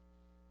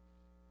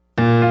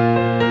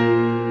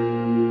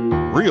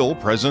Real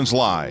Presence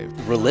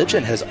Live.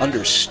 Religion has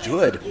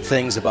understood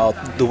things about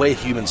the way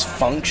humans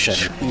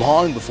function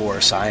long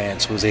before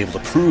science was able to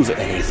prove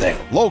anything.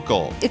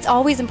 Local. It's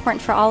always important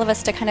for all of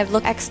us to kind of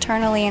look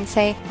externally and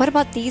say, what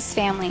about these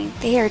families?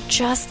 They are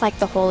just like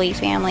the Holy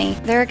Family.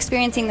 They're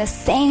experiencing the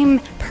same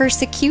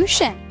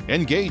persecution.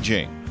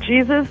 Engaging.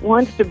 Jesus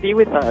wants to be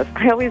with us.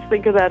 I always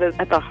think of that as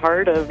at the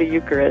heart of the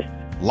Eucharist.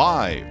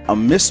 Live. A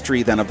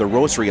mystery then of the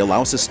Rosary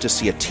allows us to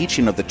see a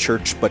teaching of the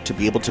Church, but to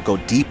be able to go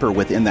deeper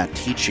within that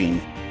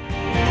teaching.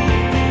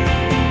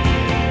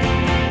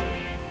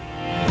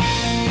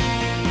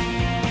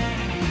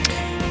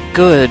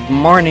 Good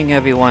morning,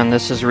 everyone.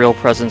 This is Real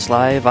Presence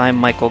Live. I'm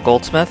Michael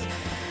Goldsmith.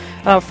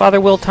 Father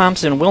Will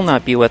Thompson will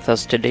not be with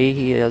us today.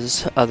 He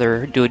has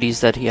other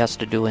duties that he has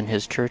to do in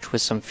his church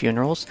with some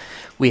funerals.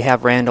 We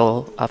have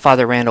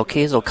Father Randall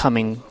Kazel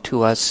coming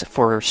to us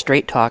for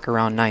Straight Talk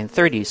around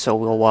 9:30, so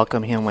we'll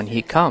welcome him when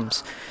he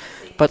comes.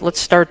 But let's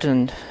start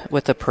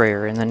with a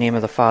prayer in the name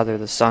of the Father,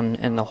 the Son,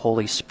 and the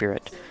Holy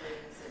Spirit.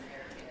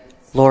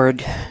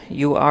 Lord,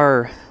 you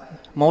are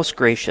most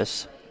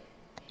gracious.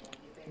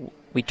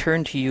 We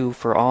turn to you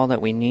for all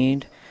that we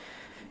need.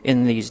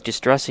 In these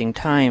distressing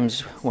times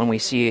when we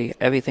see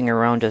everything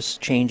around us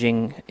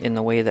changing in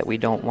the way that we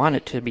don't want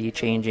it to be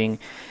changing,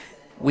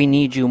 we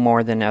need you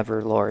more than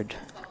ever, Lord.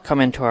 Come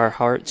into our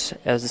hearts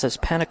as this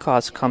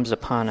Pentecost comes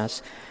upon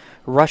us.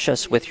 Rush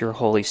us with your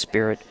Holy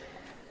Spirit.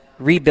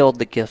 Rebuild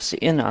the gifts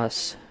in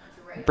us.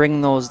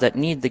 Bring those that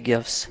need the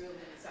gifts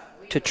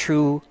to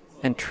true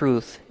and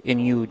truth in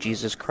you,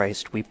 Jesus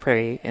Christ. We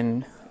pray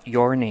in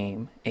your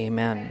name.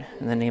 Amen.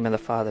 In the name of the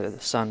Father,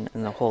 the Son,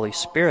 and the Holy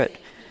Spirit.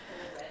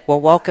 Well,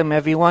 welcome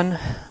everyone.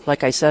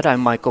 Like I said,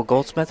 I'm Michael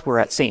Goldsmith. We're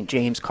at St.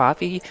 James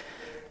Coffee,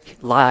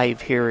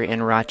 live here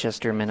in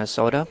Rochester,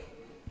 Minnesota.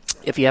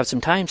 If you have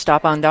some time,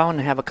 stop on down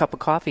and have a cup of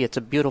coffee. It's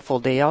a beautiful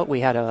day out. We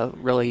had a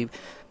really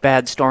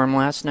bad storm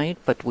last night,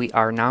 but we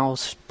are now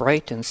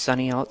bright and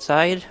sunny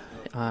outside.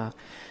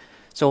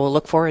 So we'll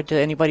look forward to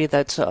anybody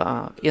that's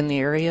in the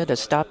area to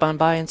stop on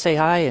by and say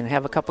hi and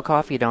have a cup of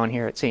coffee down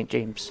here at St.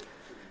 James.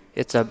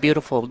 It's a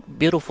beautiful,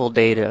 beautiful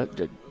day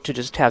to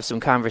just have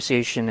some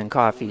conversation and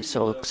coffee,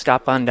 so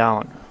stop on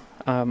down.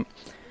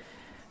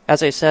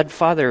 As I said,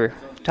 Father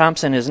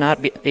Thompson is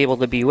not able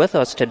to be with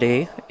us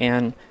today,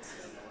 and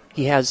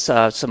he has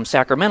some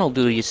sacramental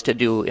duties to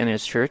do in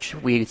his church.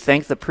 We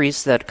thank the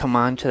priests that come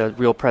on to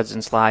Real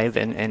Presence Live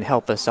and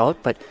help us out,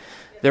 but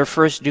their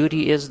first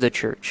duty is the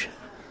church,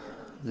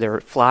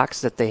 their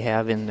flocks that they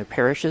have in their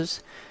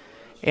parishes,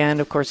 and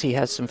of course he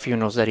has some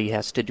funerals that he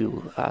has to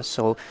do.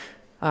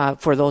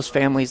 For those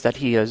families that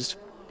he is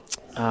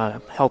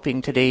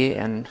helping today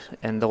and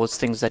those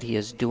things that he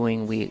is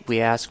doing,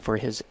 we ask for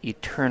his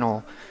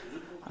eternal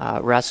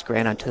rest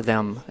grant unto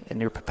them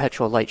and your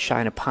perpetual light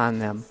shine upon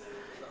them.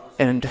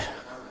 And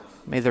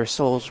may their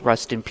souls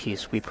rest in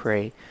peace, we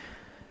pray.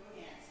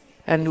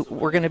 And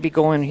we're going to be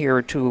going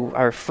here to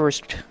our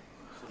first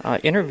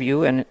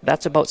interview, and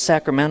that's about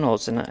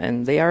sacramentals,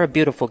 and they are a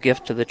beautiful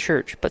gift to the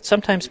church, but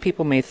sometimes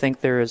people may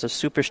think there is a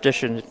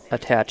superstition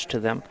attached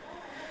to them.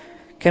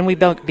 Can we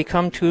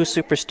become too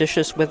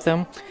superstitious with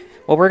them?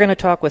 Well, we're going to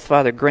talk with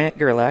Father Grant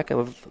Gerlach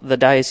of the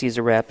Diocese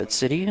of Rapid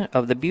City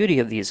of the beauty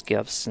of these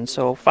gifts. And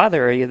so,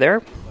 Father, are you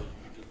there?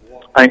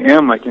 I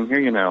am. I can hear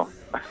you now.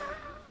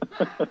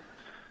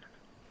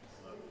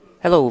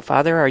 Hello,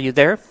 Father. Are you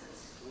there?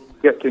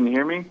 Yeah, can you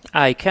hear me?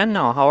 I can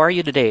now. How are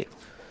you today?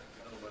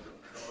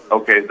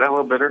 Okay, is that a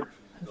little better?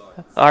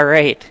 All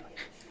right.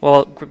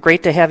 Well,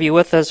 great to have you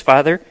with us,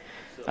 Father.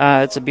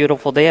 It's a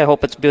beautiful day. I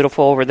hope it's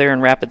beautiful over there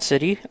in Rapid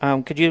City.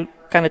 Could you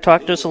kind of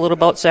talk to us a little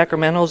about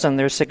sacramentals and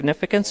their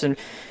significance, and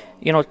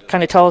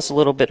kind of tell us a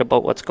little bit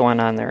about what's going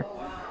on there?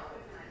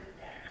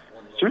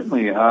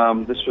 Certainly.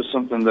 This was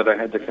something that I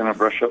had to kind of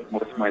brush up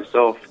with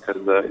myself because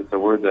it's a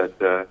word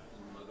that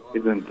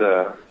isn't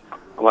a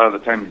lot of the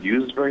time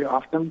used very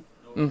often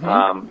in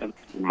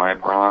my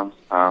parlance.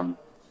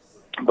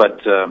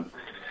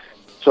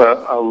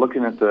 So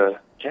looking at the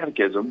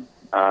catechism,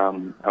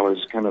 I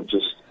was kind of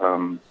just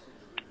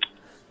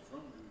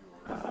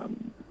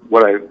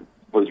what I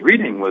was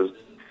reading was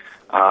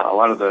a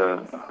lot of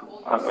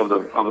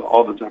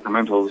all the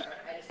sacramentals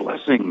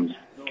blessings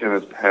kind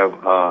of have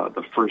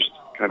the first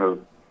kind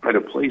of pride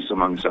of place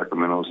among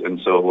sacramentals,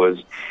 and so it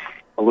was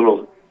a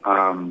little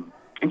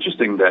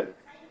interesting that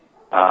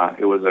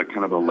it was a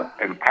kind of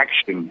an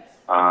action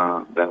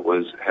that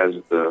has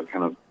the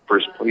kind of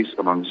first place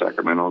among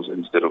sacramentals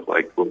instead of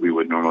like what we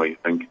would normally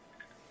think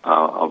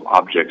of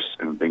objects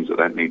and things of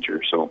that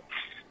nature. So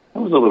that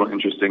was a little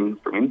interesting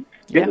for me.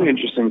 The other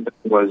interesting thing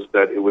was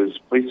that it was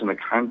placed in the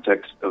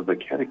context of the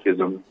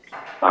catechism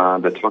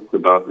that talked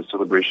about the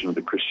celebration of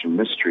the Christian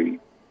mystery,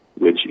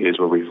 which is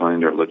where we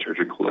find our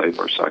liturgical life,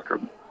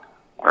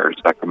 our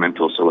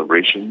sacramental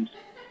celebrations.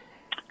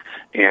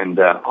 And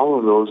all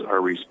of those are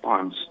a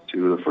response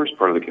to the first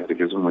part of the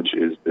catechism, which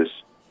is this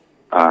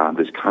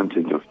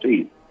content of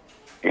faith.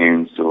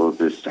 And so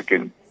the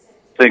second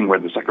thing where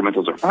the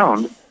sacramentals are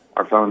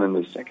found in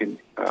the second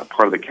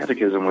part of the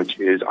catechism, which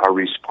is our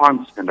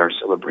response and our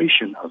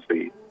celebration of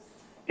faith.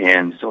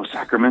 And so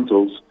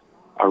sacramentals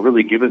are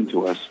really given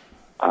to us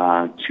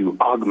to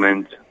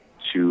augment,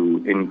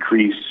 to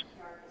increase,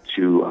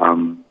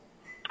 to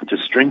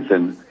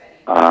strengthen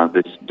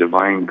this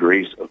divine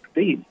grace of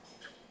faith,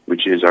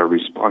 which is our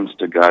response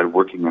to God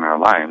working in our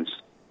lives.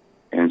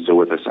 And so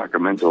with a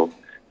sacramental,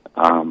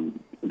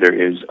 there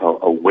is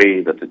a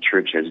way that the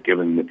Church has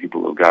given the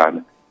people of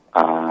God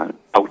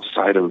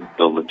outside of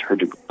the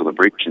liturgical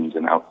celebrations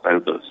and outside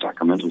of the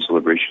sacramental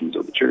celebrations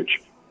of the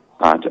Church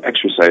to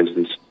exercise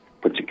this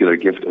particular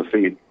gift of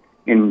faith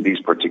in these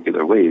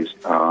particular ways.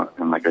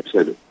 And like I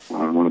said,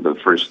 one of the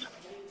first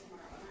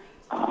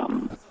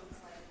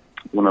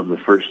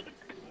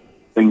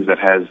things that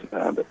has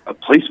a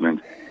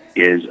placement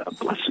is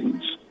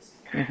blessings,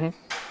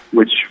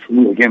 which for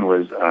me again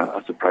was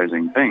a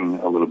surprising thing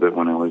a little bit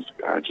when I was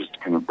just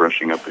kind of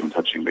brushing up and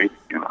touching base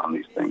on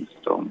these things.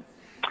 So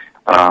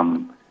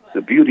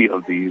the beauty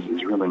of these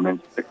is really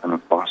meant to kind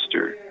of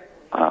foster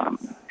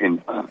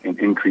an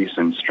increase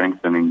and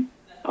strengthening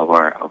of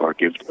our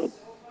gift of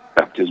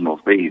baptismal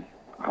faith,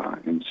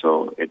 and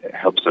so it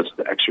helps us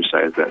to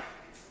exercise that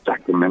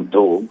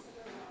sacramental,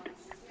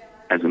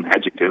 as an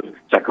adjective,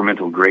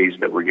 sacramental grace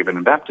that we're given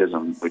in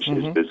baptism, which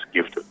is this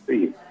gift of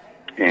faith.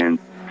 And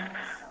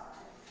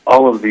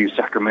all of these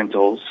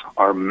sacramentals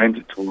are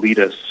meant to lead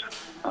us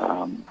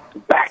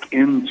back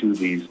into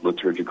these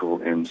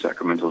liturgical and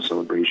sacramental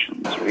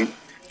celebrations, right?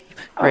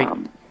 Right.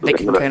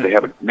 They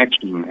have a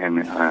connection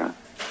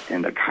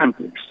and a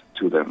context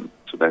to them.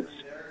 So that's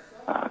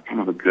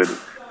kind of a good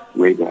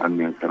way to,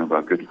 kind of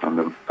a good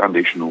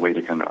foundational way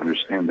to kind of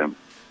understand them.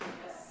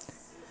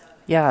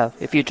 Yeah,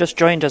 if you just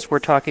joined us, we're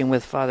talking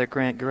with Father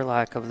Grant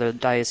Gerlach of the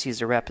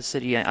Diocese of Rapid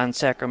City on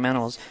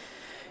sacramentals.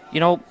 You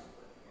know,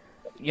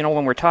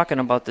 when we're talking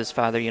about this,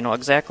 Father,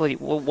 exactly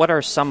what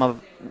are some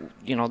of,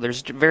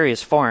 there's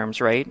various forms,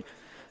 right?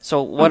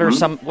 So what are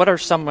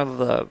some of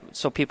the,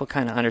 so people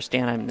kind of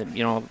understand,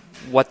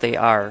 what they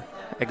are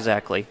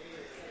exactly?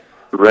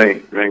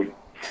 Right.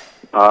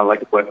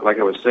 Like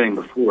I was saying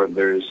before,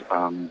 there's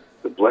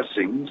the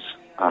blessings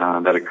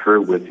that occur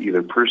with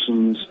either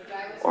persons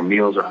or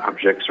meals or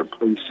objects or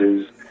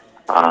places,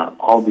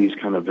 all these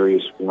kind of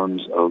various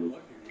forms of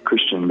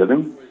Christian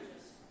living.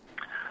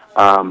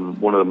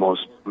 One of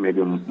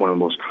the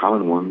most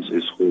common ones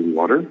is holy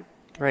water.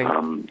 Right.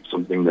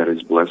 Something that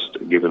is blessed,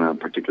 given a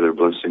particular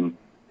blessing,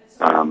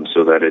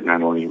 so that it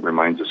not only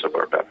reminds us of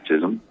our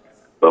baptism,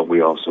 but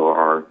we also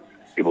are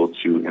able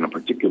to, in a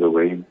particular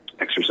way,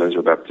 exercise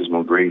our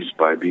baptismal grace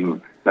by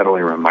being not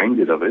only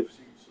reminded of it,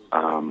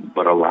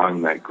 but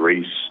allowing that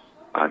grace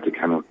to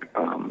kind of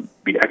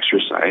be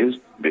exercised,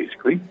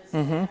 basically.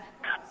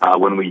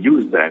 When we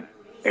use that,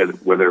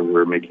 whether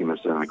we're making the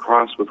sign of the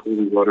cross with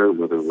holy water,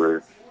 whether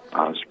we're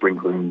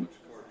sprinkling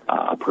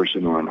a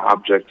person or an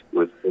object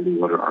with holy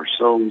water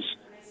ourselves,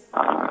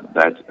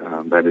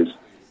 that is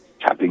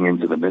tapping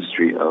into the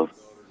mystery of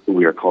who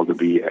we are called to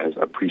be as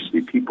a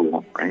priestly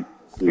people, right?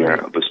 We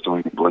are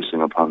bestowing a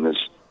blessing upon this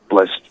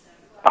blessed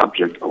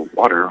object of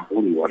water,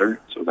 holy water,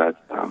 so that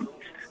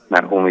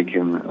not only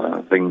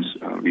can things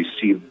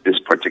receive this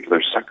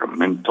particular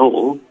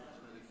sacramental,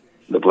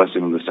 the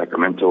blessing of the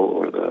sacramental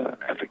or the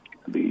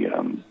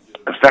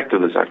effect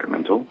of the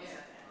sacramental,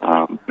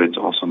 but it's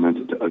also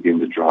meant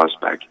to draw us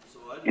back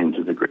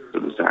into the grace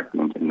of the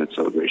sacrament and the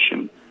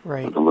celebration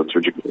of the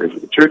liturgical life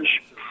of the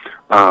Church.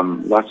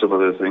 Lots of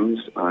other things,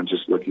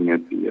 just looking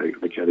at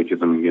the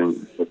Catechism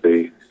again, what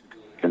they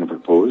kind of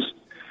propose.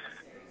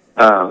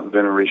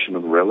 Veneration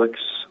of relics,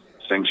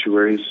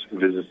 sanctuaries,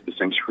 visits to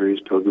sanctuaries,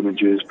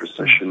 pilgrimages,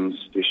 processions,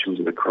 stations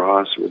of the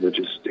cross,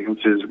 religious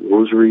stances,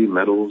 rosary,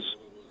 medals,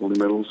 holy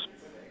medals.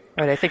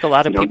 Right, I think a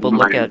lot of people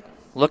look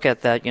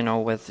at that,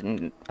 with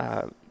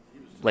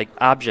like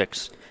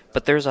objects,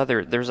 but there's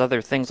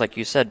other things, like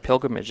you said,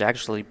 pilgrimage,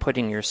 actually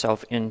putting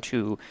yourself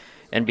into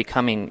and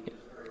becoming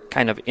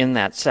kind of in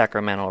that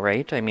sacramental,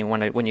 right? I mean,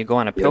 when you go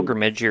on a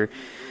pilgrimage,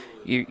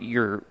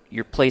 you're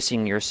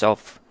placing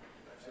yourself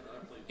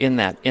in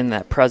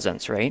that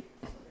presence, right?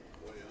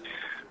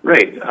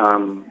 Right,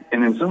 and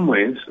in some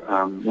ways,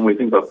 when we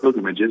think about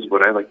pilgrimages,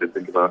 what I like to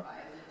think about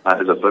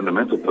as a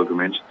fundamental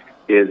pilgrimage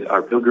is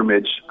our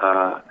pilgrimage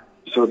to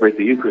celebrate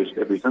the Eucharist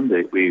every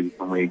Sunday.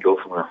 When we go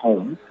from our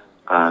home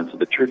to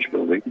the church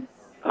building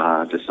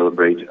to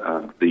celebrate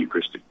the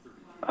Eucharistic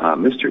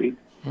mystery,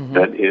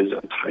 that is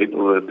a type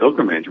of a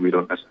pilgrimage. We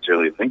don't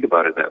necessarily think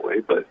about it that way,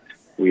 but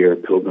we are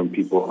pilgrim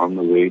people on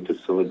the way to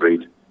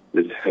celebrate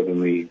this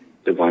heavenly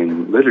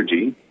divine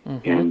liturgy,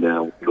 and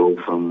we go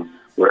from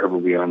wherever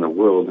we are in the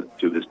world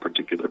to this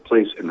particular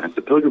place, and that's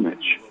a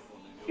pilgrimage.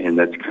 And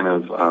that's kind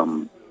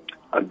of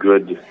a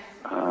good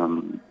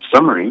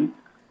summary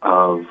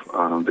of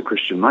the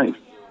Christian life.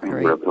 And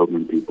we're a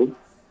pilgrim people.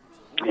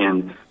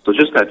 And so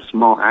just that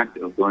small act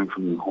of going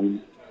from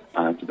home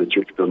to the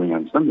church building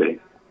on Sunday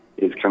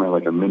is kind of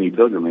like a mini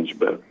pilgrimage,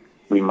 but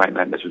we might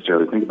not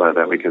necessarily think about it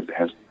that way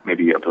because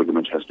maybe a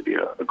pilgrimage has to be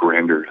a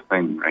grander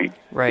thing, right?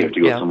 Right. We have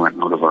to go somewhere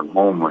out of our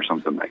home or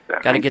something like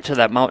that. Got to get to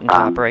that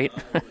mountaintop, right?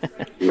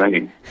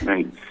 Right.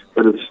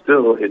 But it's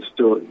still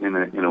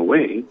in a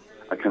way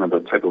a kind of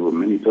a type of a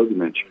mini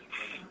pilgrimage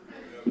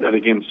that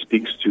again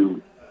speaks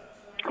to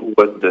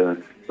what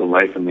the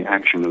life and the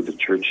action of the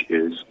church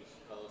is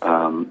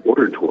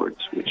ordered towards,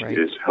 which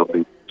is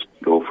helping us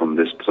go from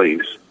this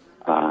place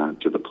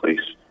to the place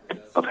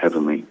of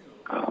heavenly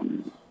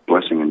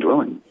blessing and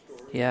dwelling.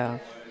 Yeah.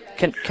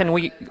 Can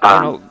we,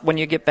 when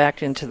you get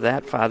back into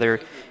that,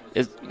 Father,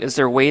 is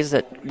there ways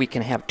that we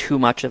can have too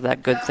much of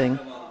that good thing?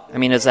 I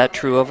mean, is that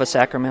true of a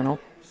sacramental?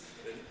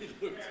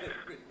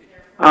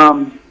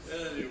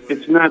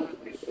 It's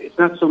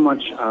not so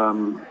much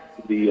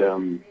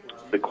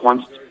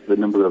the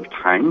number of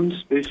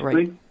times,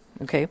 basically. Right.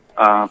 Okay.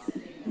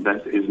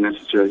 That is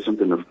necessarily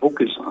something to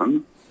focus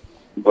on,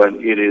 but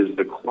it is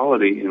the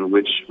quality in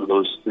which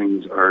those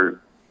things are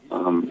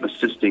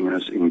assisting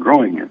us in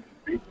growing it.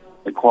 Right?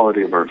 The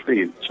quality of our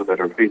faith, so that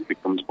our faith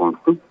becomes more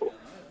fruitful.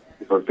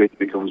 If our faith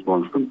becomes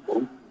more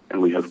fruitful,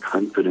 and we have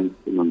confidence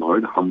in the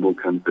Lord, humble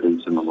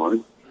confidence in the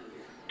Lord,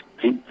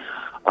 right?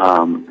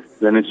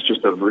 Then it's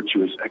just a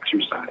virtuous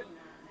exercise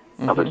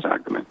of a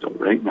sacramental,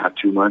 right? Not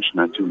too much,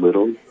 not too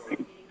little,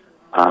 right?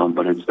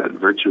 But it's that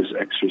virtuous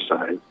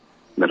exercise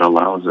that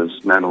allows us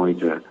not only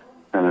to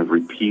kind of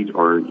repeat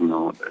or,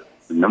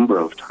 the number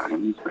of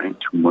times, right?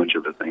 Too much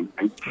of a thing,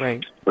 right?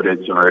 Right. But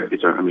it's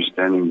our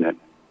understanding that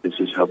this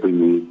is helping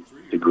me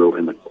to grow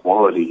in the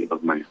quality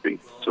of my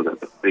faith, so that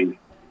the faith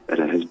that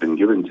has been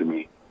given to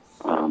me,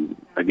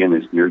 again,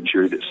 is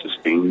nurtured, is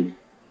sustained,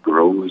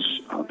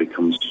 grows,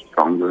 becomes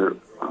stronger,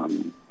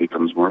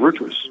 becomes more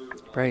virtuous.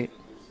 Right.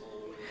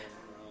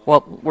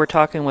 Well, we're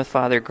talking with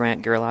Father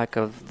Grant Gerlach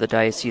of the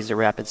Diocese of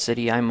Rapid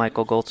City. I'm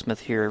Michael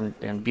Goldsmith here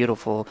in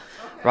beautiful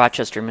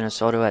Rochester,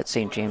 Minnesota at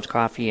St. James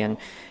Coffee, and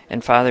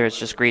Father, it's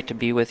just great to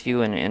be with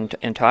you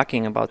and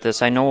talking about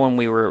this. I know when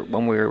we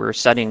were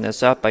setting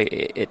this up,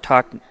 it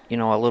talked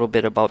a little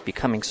bit about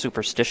becoming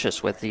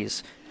superstitious with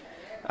these.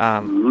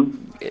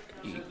 Can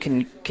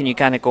you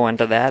kind of go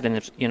into that,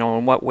 and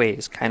in what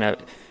ways, kind of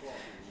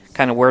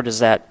where does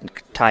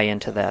that tie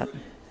into that?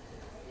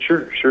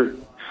 Sure.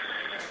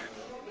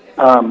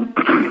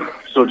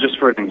 So just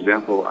for an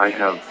example, I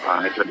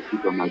try to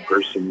keep on my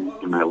purse in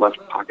my left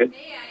pocket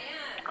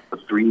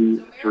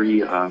three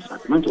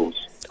sacramentals: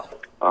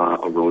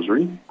 a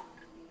rosary,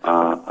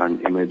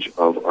 an image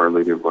of Our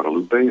Lady of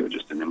Guadalupe, or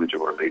just an image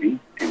of Our Lady,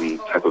 any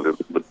type of image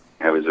that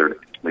I have is Our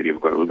Lady of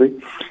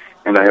Guadalupe,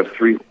 and I have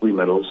 3 holy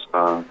medals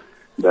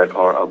that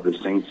are of the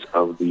saints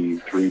of the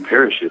 3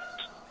 parishes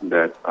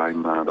that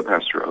I'm the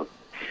pastor of.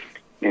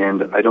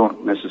 And I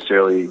don't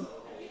necessarily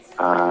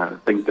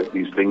think that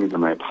these things in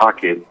my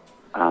pocket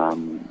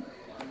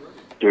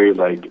carry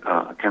like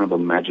kind of a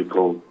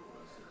magical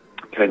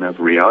kind of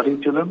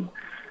reality to them.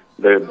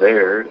 They're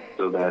there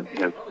so that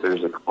if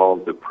there's a call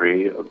to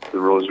pray the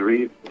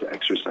rosary, to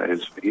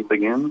exercise faith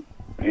again,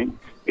 right?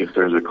 If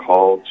there's a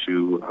call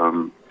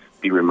to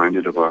be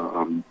reminded of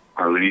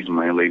Our Ladies and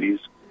My Ladies,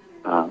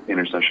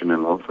 intercession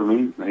and love for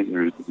me, right?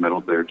 There's a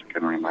medal there to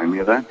kind of remind me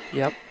of that.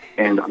 Yep.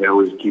 And I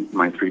always keep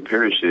my 3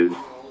 parishes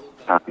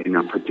in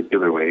a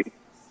particular way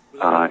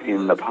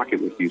in the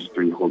pocket with these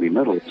 3 holy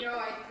medals,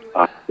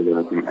 so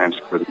that I can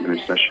ask for the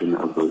intercession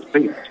of those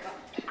saints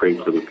to pray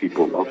for the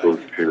people of those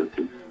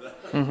parishes.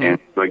 Mm-hmm. And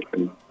so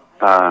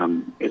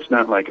it's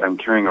not like I'm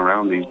carrying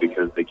around these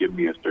because they give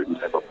me a certain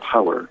type of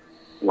power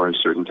or a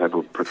certain type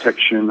of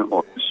protection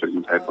or a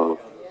certain type of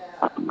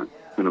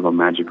kind of a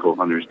magical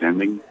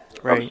understanding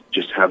of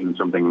just having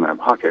something in my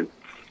pocket.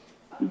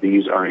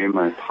 These are in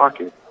my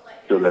pocket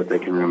so that they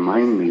can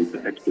remind me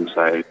to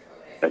exercise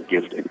that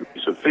gift and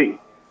use of faith.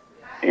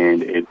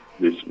 And it's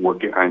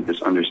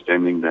this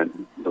understanding that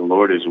the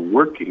Lord is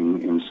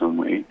working in some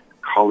way,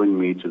 calling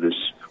me to this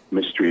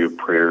mystery of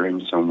prayer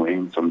in some way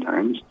and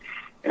sometimes.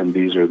 And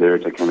these are there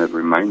to kind of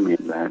remind me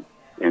of that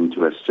and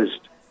to assist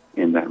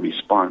in that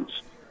response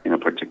in a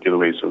particular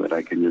way so that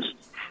I can just,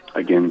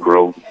 again,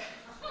 grow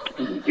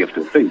in the gift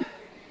of faith.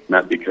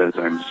 Not because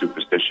I'm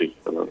superstitious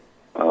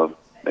of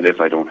that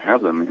if I don't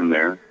have them in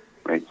there,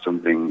 right,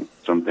 something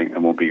I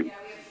won't be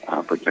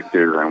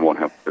protected or I won't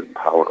have certain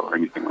power or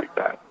anything like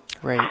that.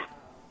 Right.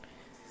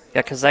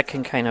 Yeah, because that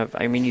can kind of,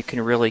 you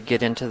can really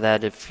get into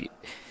that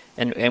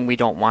and we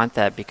don't want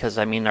that because,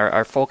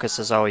 our focus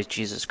is always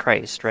Jesus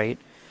Christ, right?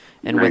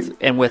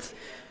 And with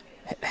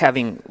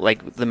having,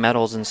 like, the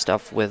medals and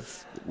stuff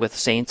with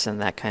saints and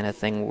that kind of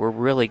thing, we're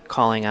really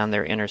calling on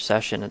their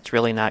intercession. It's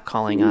really not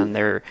calling on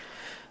their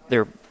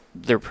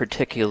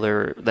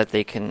particular, that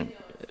they can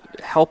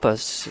help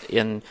us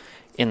in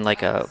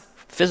like a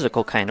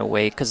physical kind of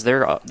way, because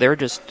they're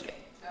just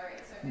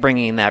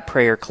bringing that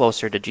prayer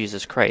closer to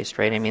Jesus Christ,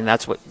 right?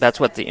 That's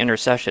what the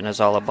intercession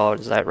is all about.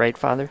 Is that right,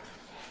 Father?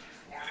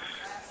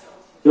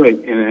 Right,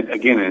 and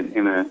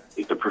again,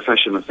 it's a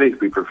profession of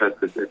faith. We profess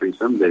this every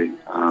Sunday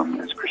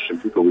as Christian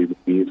people. We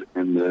believe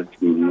in the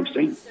communion of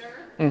saints.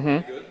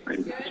 Mm-hmm.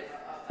 Right?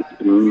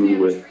 communing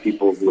with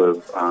people who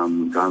have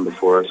gone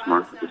before us,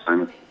 marked with the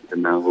sign of faith,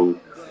 and now who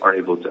are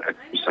able to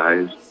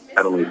exercise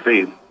not only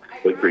faith,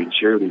 but great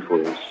charity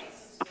for us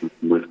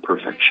with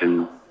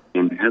perfection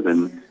in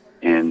heaven.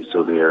 And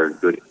so they are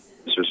good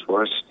answers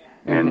for us.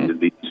 And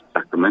these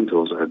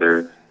sacramentals are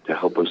there to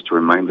help us, to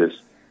remind us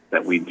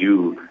that we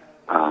do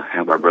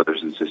have our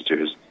brothers and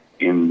sisters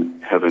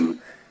in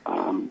heaven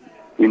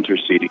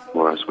interceding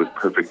for us with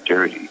perfect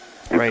charity.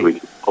 And so we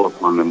can call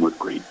upon them with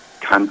great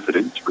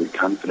confidence. Great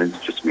confidence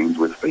just means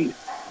with faith.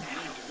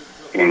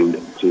 And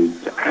to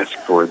ask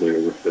for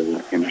their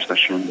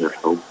intercession, their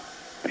help.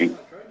 Right?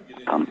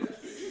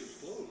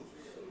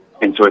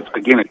 And so, it's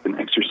an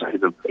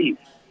exercise of faith.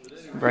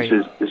 Right.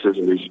 This is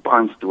a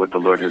response to what the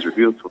Lord has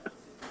revealed to us,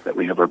 that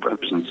we have our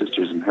brothers and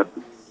sisters in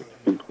heaven,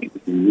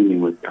 completely in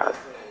union with God,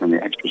 and they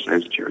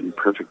exercise charity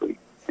perfectly.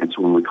 And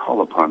so when we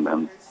call upon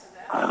them,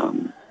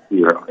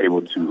 we are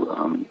able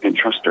to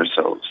entrust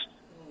ourselves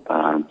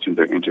to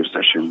their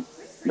intercession,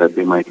 that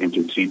they might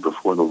intercede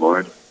before the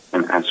Lord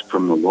and ask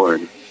from the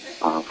Lord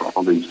for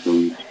all these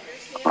things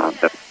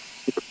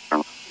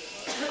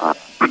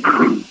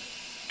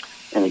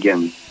and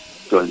again,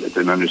 so it's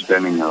an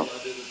understanding of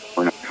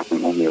we're not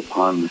coming only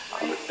upon the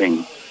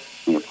thing,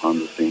 upon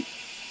the thing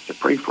to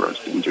pray for us,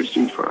 to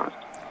intercede for us,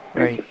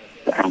 right?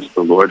 To ask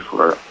the Lord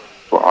for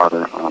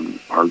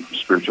our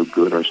spiritual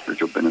good, our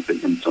spiritual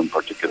benefit in some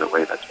particular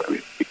way. That's why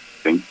we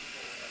think.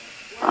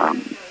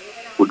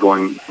 We're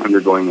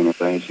undergoing in our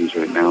diocese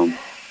right now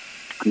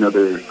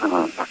another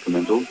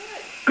sacramental,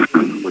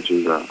 which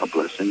is a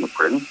blessing, a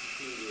prayer,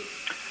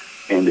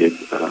 and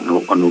it's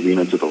a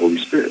novena to the Holy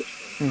Spirit.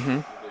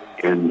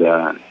 And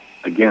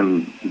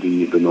again,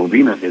 the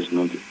novena is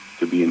meant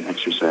to be an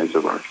exercise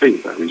of our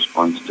faith, our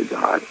response to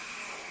God,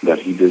 that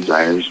He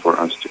desires for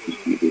us to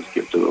receive this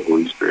gift of the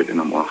Holy Spirit in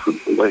a more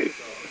fruitful way.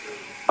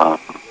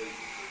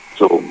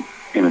 So,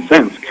 in a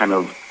sense, kind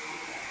of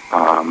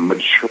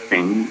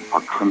maturing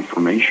our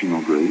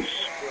confirmational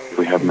grace, if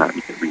we have not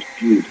yet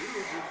received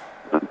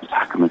the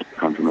sacrament of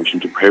confirmation,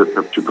 to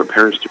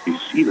prepare us to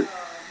receive it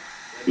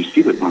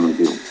when we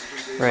do.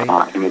 Right.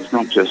 And it's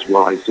not just,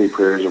 well, I say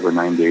prayers over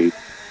 9 days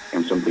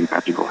and something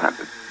magical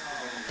happens.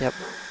 Yep.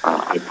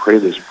 I pray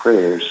this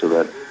prayer so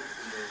that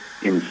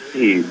in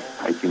faith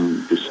I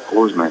can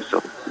dispose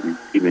myself to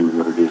receiving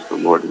what it is the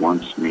Lord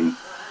wants me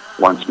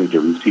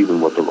to receive,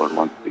 and what the Lord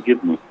wants to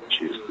give me,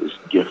 which is this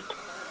gift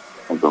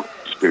of the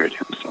Spirit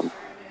Himself.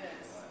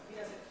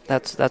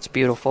 That's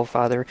beautiful,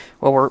 Father.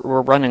 Well,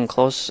 we're running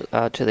close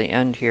to the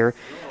end here.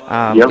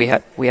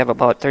 Yep. We have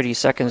about 30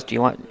 seconds. Do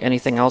you want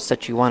anything else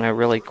that you want to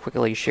really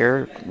quickly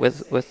share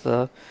with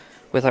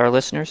our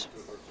listeners?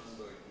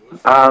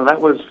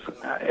 That was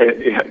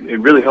it.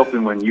 Really helped me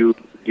when you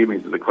gave me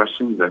the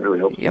questions. That really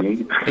helped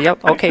me.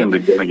 Yep. Okay. I tend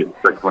to get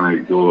stuck when I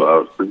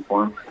go free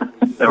form.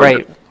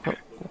 Right.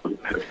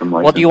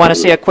 Well, do you want to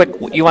say a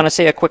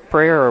quick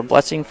prayer or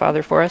blessing,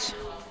 Father, for us?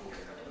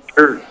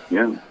 Sure.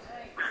 Yeah.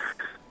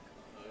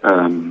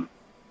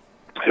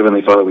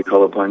 Heavenly Father, we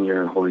call upon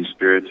your Holy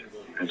Spirit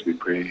as we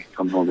pray.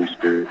 Come, Holy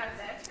Spirit,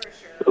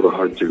 fill the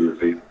hearts of your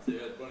faith,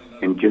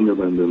 and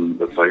kindle in them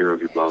the fire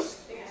of your love.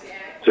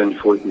 Send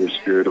forth your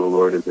Spirit, O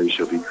Lord, and they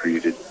shall be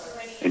created,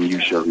 and you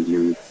shall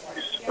renew the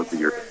face of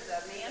the earth.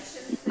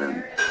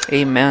 Amen.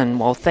 Amen.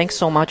 Well, thanks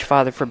so much,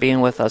 Father, for being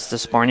with us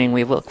this morning.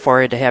 We look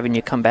forward to having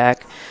you come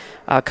back.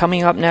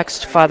 Coming up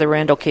next, Father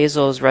Randall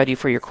Kazel is ready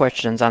for your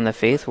questions on the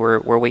faith.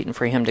 We're waiting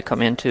for him to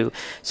come into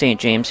St.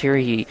 James here.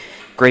 He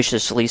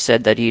graciously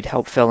said that he'd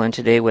help fill in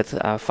today with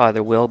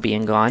Father Will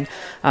being gone.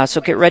 So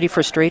get ready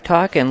for Straight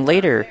Talk, and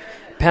later,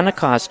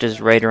 Pentecost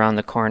is right around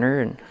the corner,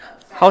 and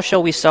how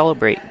shall we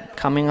celebrate?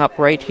 Coming up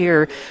right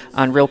here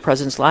on Real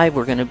Presence Live,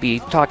 we're going to be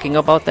talking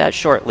about that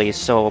shortly,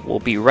 so we'll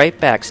be right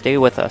back. Stay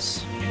with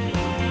us.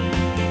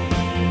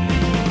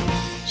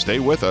 Stay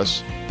with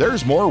us.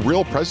 There's more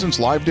Real Presence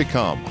Live to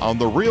come on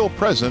the Real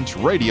Presence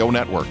Radio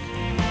Network.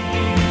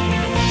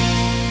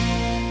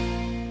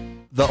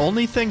 The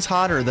only things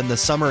hotter than the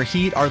summer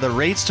heat are the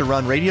rates to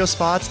run radio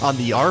spots on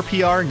the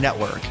RPR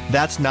network.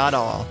 That's not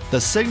all.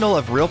 The signal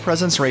of Real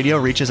Presence Radio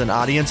reaches an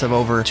audience of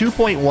over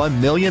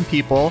 2.1 million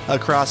people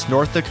across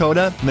North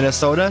Dakota,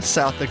 Minnesota,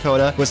 South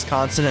Dakota,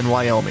 Wisconsin, and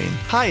Wyoming.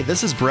 Hi,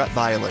 this is Brett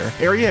Byler,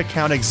 Area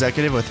Account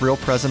Executive with Real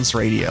Presence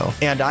Radio,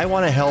 and I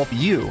want to help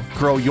you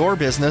grow your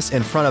business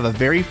in front of a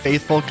very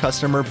faithful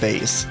customer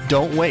base.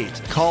 Don't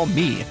wait. Call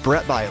me,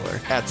 Brett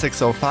Byler, at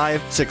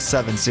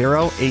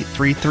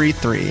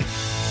 605-670-8333.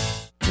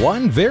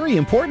 One very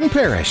important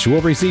parish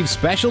will receive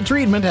special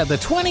treatment at the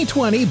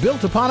 2020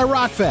 Built Upon a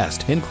Rock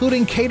Fest,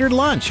 including catered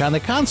lunch on the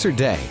concert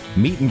day,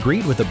 meet and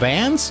greet with the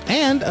bands,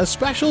 and a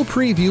special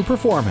preview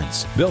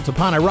performance. Built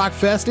Upon a Rock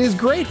Fest is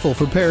grateful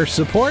for parish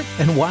support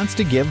and wants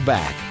to give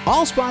back.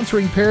 All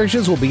sponsoring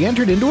parishes will be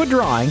entered into a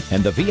drawing,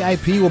 and the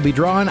VIP will be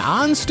drawn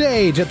on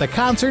stage at the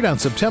concert on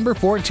September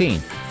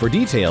 14th. For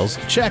details,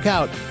 check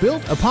out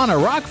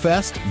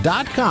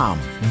builtuponarockfest.com.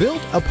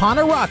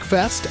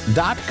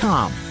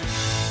 builtuponarockfest.com.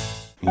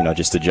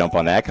 just to jump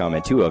on that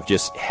comment too, of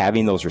just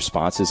having those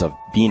responses of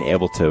being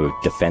able to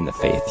defend the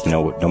faith,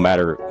 no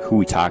matter who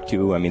we talk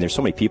to. I mean, there's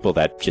so many people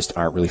that just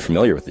aren't really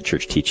familiar with the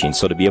church teaching.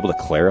 So to be able to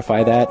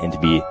clarify that and to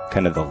be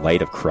kind of the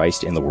light of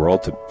Christ in the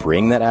world, to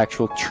bring that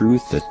actual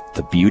truth,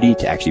 the beauty,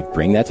 to actually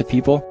bring that to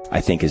people,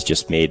 I think has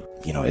just made,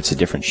 it's a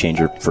different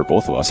changer for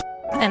both of us.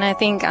 And I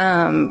think,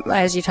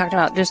 as you talked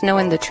about, just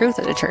knowing the truth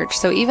of the church.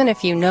 So even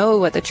if you know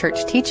what the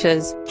church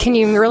teaches, can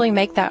you really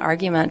make that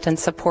argument and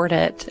support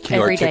it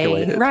every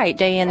day? Right,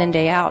 day in and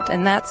day out.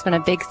 And that's been a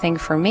big thing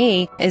for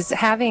me, is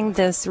having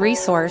this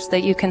resource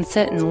that you can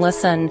sit and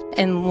listen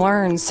and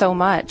learn so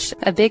much.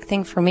 A big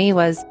thing for me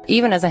was,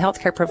 even as a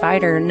healthcare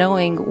provider,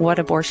 knowing what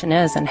abortion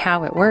is and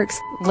how it works.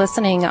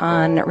 Listening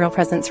on Real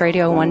Presence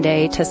Radio one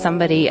day to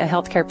somebody, a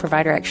healthcare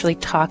provider, actually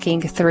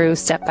talking through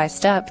step by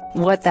step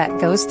what that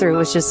goes through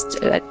was just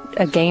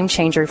a game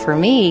changer for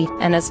me.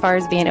 And as far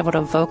as being able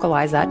to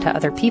vocalize that to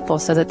other people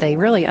so that they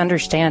really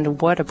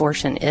understand what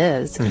abortion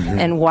is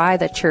and why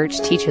the church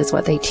teaches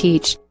what they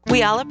teach.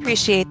 We all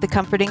appreciate the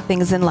comforting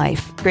things in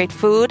life. Great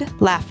food,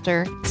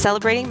 laughter,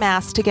 celebrating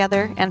Mass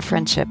together, and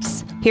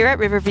friendships. Here at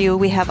Riverview,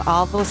 we have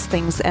all those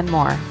things and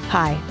more.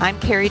 Hi, I'm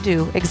Carrie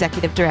Dew,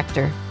 Executive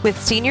Director.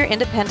 With senior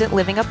independent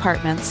living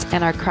apartments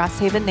and our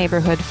Crosshaven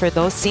neighborhood for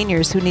those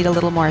seniors who need a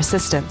little more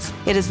assistance,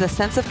 it is the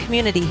sense of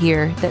community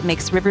here that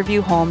makes Riverview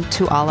home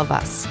to all of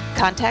us.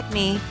 Contact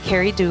me,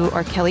 Carrie Dew,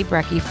 or Kelly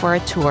Brecky for a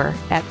tour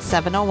at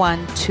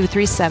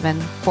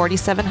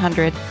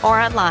 701-237-4700 or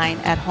online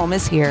at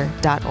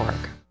homeishere.org.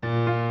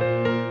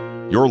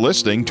 You're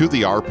listening to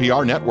the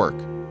RPR Network.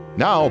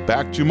 Now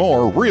back to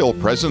more Real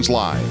Presence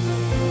Live.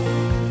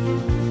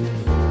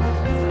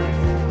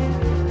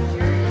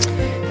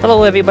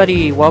 Hello,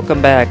 everybody.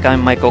 Welcome back. I'm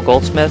Michael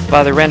Goldsmith.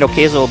 Father Randall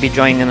Kazel will be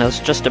joining us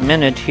just a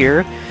minute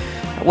here.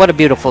 What a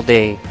beautiful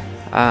day.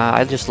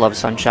 I just love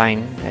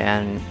sunshine,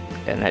 and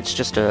it's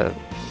just the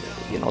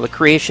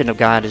creation of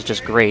God is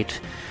just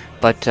great.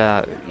 But,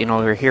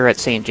 we're here at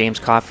St. James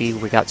Coffee.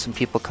 We got some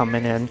people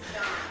coming in.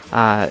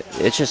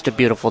 It's just a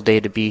beautiful day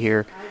to be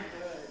here.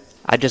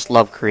 I just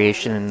love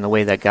creation and the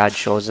way that God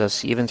shows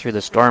us. Even through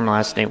the storm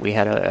last night, we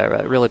had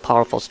a really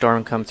powerful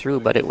storm come through,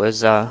 but it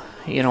was, a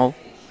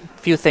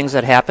few things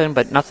that happened,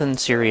 but nothing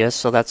serious,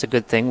 so that's a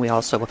good thing. We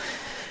also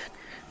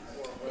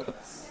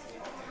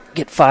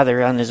get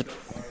Father on his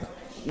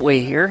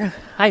way here.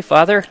 Hi,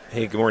 Father.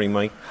 Hey, good morning,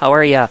 Mike. How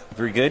are you?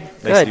 Very good.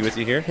 Nice Good. to be with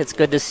you here. It's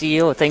good to see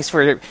you. Thanks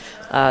for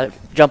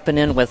jumping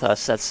in with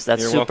us. That's You're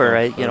super.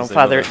 welcome.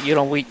 Father,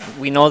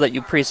 we know that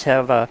you priests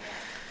have a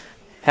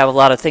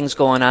lot of things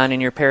going on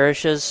in your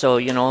parishes, so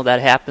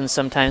that happens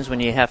sometimes when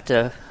you have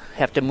to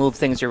move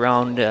things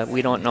around.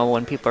 We don't know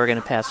when people are going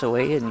to pass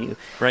away, and you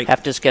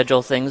have to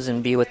schedule things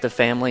and be with the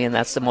family, and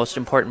that's the most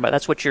important. But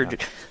that's what you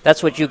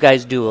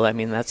guys do. I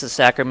mean, that's the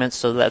sacrament,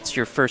 so that's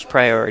your first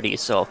priority.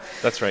 So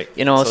that's right.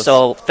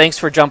 So thanks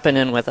for jumping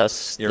in with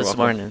us You're this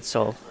welcome. morning.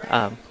 So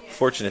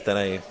fortunate that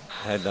I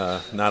had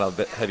not a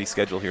bit heavy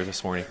schedule here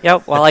this morning. Yeah,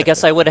 well, I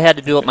guess I would have had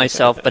to do it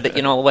myself, but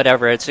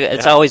whatever.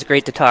 It's always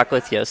great to talk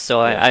with you. So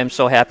I'm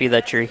so happy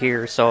that you're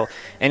here. So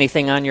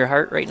anything on your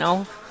heart right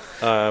now?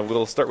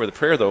 We'll start with a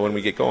prayer, though, when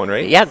we get going,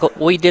 right? Yeah,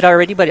 we did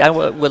already, but I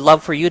would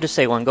love for you to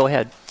say one. Go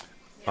ahead.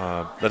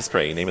 Let us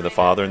pray. In the name of the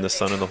Father, and the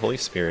Son, and the Holy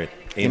Spirit.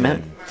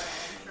 Amen.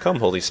 Come,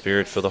 Holy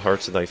Spirit, fill the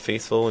hearts of thy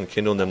faithful, and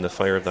kindle in them the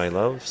fire of thy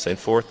love. Send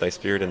forth thy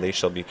Spirit, and they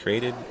shall be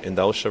created, and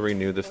thou shalt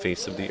renew the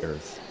face of the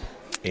earth.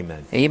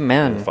 Amen.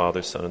 Amen. In the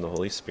Father, Son, and the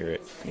Holy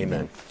Spirit.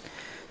 Amen.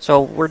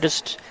 So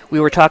we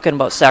were talking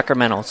about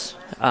sacramentals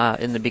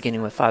in the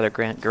beginning with Father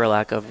Grant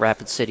Gerlach of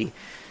Rapid City,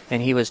 and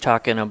he was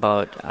talking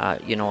about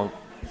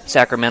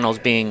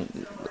sacramentals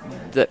being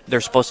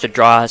they're supposed to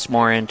draw us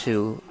more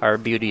into our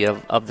beauty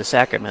of the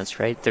sacraments,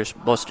 right? They're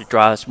supposed to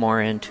draw us more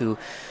into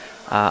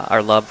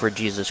our love for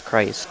Jesus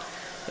Christ,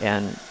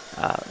 and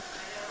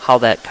how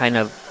that kind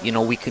of,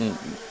 we can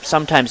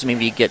sometimes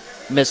maybe get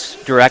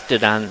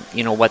misdirected on,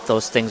 what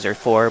those things are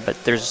for,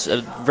 but there's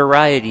a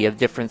variety of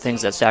different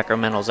things that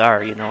sacramentals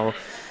are,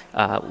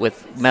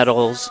 with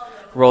medals,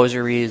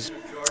 rosaries,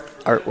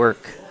 artwork.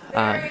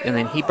 And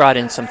then he brought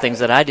in some things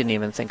that I didn't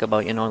even think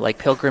about, like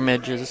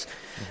pilgrimages.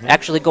 Mm-hmm.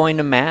 Actually going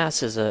to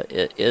Mass is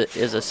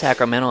a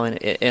sacramental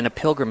and a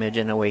pilgrimage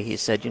in a way, he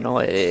said.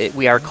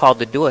 We are called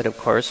to do it, of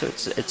course.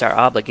 It's our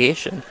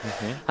obligation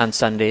on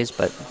Sundays.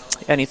 But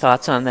any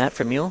thoughts on that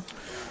from you?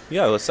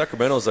 Yeah, the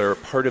sacramentals are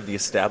part of the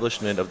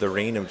establishment of the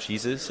reign of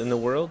Jesus in the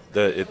world.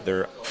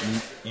 They're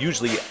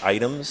usually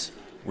items,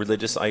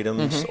 religious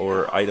items,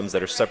 or items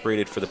that are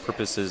separated for the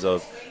purposes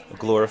of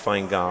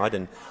glorifying God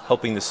and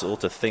helping the soul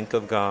to think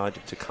of God,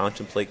 to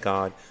contemplate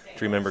God,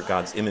 to remember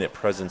God's imminent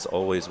presence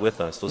always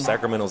with us. Those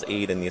sacramentals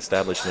aid in the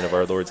establishment of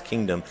our Lord's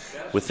kingdom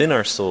within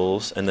our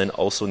souls and then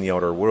also in the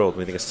outer world. When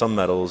we think of some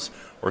metals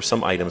or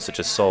some items such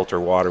as salt or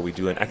water, we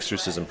do an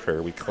exorcism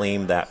prayer. We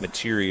claim that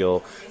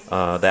material,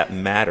 that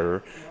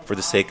matter, for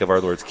the sake of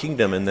our Lord's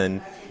kingdom, and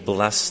then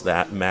bless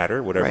that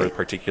matter, whatever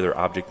particular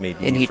object may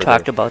be. And he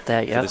talked about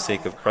that, for the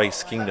sake of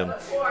Christ's kingdom.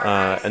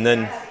 And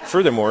then,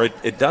 furthermore,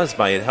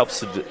 it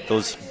helps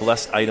those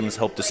blessed items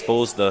help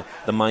dispose the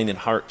mind and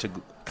heart to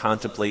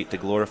contemplate, to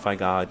glorify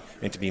God,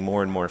 and to be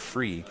more and more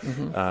free.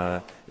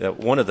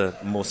 One of the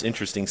most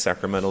interesting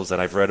sacramentals that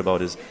I've read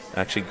about is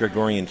actually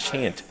Gregorian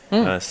chant,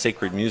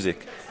 sacred music.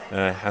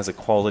 Has a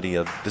quality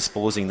of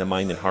disposing the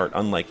mind and heart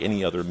unlike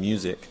any other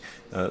music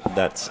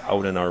that's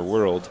out in our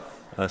world.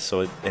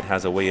 So it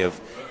has a way of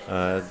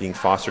being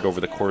fostered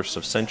over the course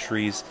of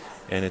centuries,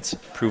 and it's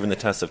proven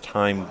the test of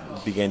time,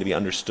 began to be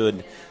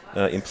understood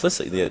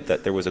implicitly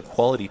that there was a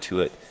quality to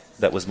it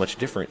that was much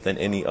different than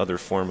any other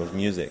form of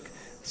music.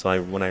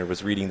 So when I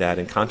was reading that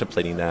and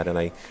contemplating that, and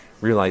I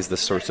realized the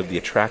source of the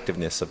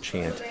attractiveness of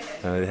chant,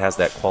 it has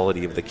that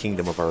quality of the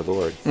kingdom of our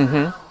Lord.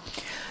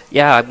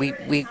 Yeah,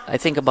 I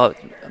think about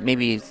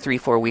maybe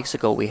 3-4 weeks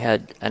ago we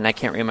had, and I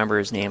can't remember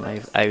his name,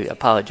 I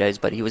apologize,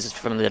 but he was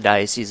from the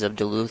Diocese of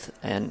Duluth,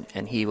 and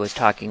he was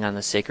talking on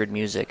the sacred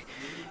music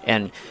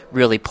and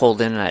really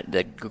pulled in at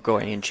the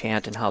Gregorian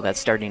chant and how that's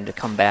starting to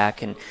come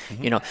back. And,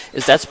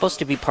 is that supposed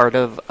to be part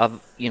of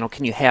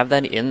can you have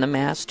that in the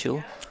Mass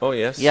too? Oh,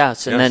 yes.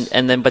 Yes,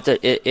 but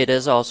it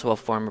is also a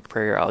form of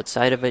prayer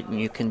outside of it, and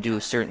you can do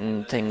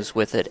certain things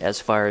with it as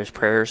far as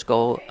prayers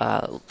go,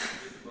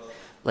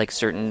 like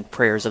certain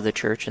prayers of the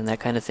church and that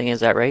kind of thing.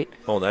 Is that right?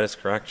 Oh, that is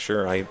correct.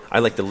 Sure. I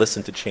like to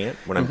listen to chant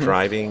when I'm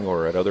driving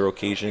or at other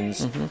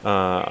occasions.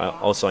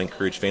 I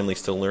encourage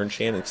families to learn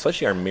chant,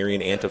 especially our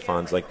Marian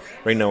antiphons. Like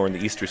right now we're in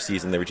the Easter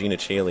season, the Regina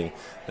Caeli.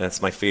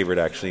 That's my favorite,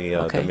 actually,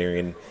 the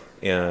Marian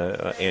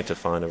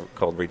antiphon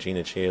called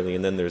Regina Caeli.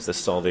 And then there's the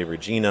Salve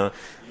Regina,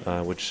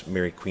 which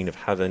Mary, Queen of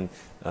Heaven.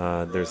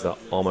 There's the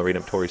Alma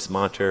Redemptoris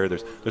Mater.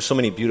 There's so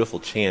many beautiful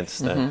chants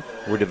that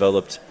were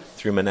developed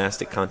through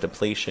monastic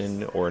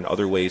contemplation or in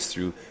other ways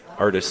through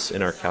artists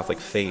in our Catholic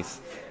faith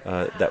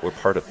that were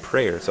part of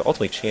prayer. So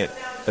ultimately chant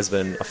has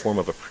been a form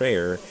of a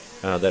prayer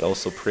that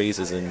also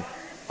praises and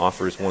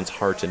offers one's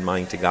heart and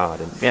mind to God.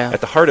 And at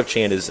the heart of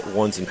chant is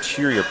one's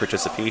interior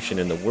participation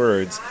in the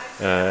words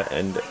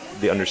and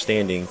the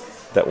understanding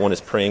that one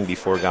is praying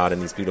before God in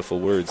these beautiful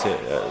words,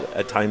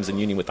 at times in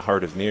union with the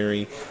heart of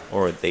Mary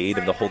or the aid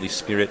of the Holy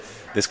Spirit.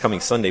 This coming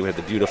Sunday, we have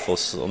the beautiful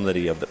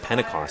solemnity of the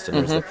Pentecost, and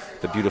there's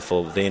the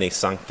beautiful Veni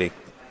Sancte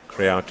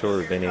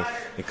Creator, Veni,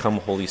 come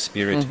Holy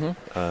Spirit,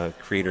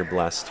 Creator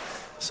blessed.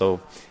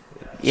 So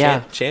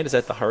chant is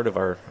at the heart of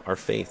our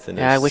faith. And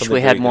I wish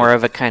we had more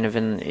of a kind of,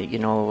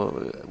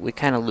 we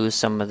kind of lose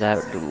some of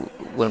that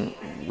when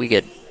we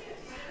get,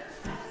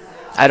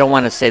 I don't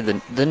want to say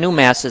the new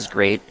Mass is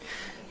great.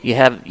 You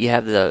have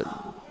the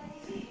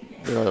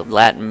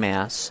Latin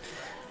Mass,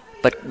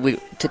 but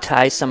to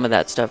tie some of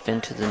that stuff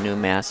into the new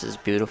Mass is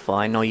beautiful.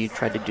 I know you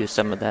tried to do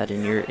some of that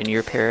in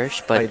your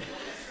parish, but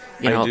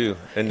I do.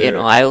 And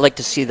I like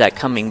to see that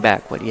coming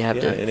back. What do you have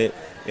to?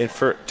 And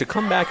to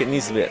come back, it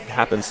needs to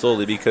happen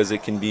slowly because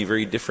it can be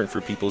very different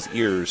for people's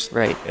ears,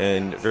 right?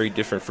 And very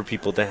different for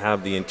people to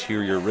have the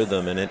interior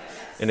rhythm in it.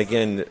 And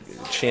again,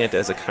 chant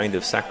as a kind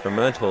of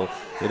sacramental,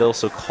 it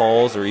also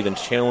calls or even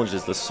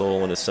challenges the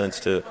soul in a sense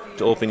to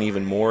open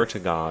even more to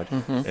God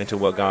and to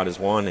what God is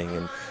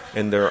wanting.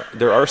 And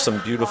there are some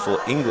beautiful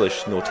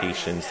English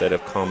notations that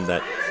have come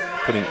that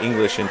putting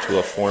English into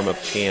a form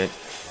of chant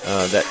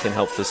that can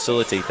help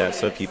facilitate that.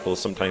 So people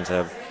sometimes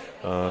have,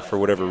 for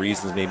whatever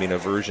reasons, maybe an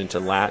aversion to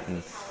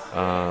Latin,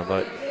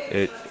 but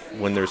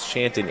when there's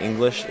chant in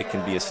English, it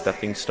can be a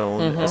stepping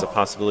stone as a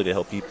possibility to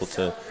help people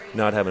to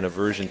not have an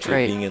aversion to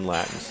being in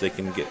Latin, so they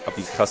can be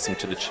accustomed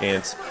to the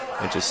chants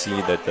and to see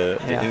that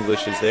the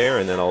English is there,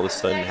 and then all of a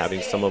sudden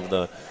having some of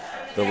the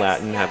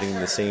Latin having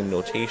the same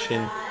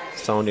notation,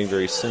 sounding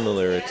very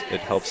similar,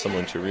 it helps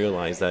someone to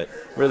realize that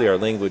really our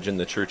language in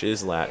the church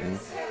is Latin.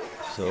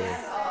 So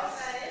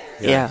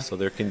so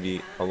there can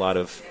be a lot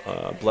of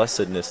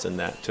blessedness in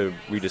that, to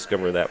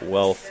rediscover that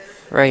wealth.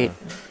 Right.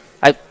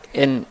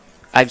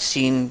 I've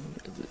seen,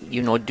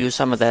 do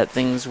some of that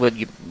things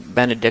with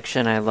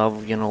benediction. I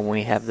love, when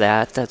we have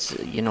that. That's,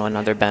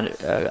 another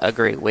a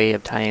great way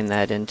of tying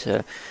that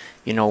into,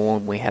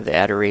 when we have the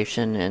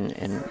adoration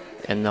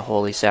and the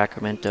Holy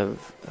Sacrament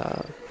of,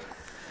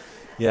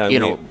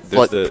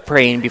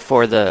 praying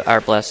before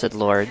our Blessed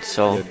Lord.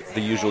 So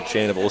the usual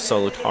chant of O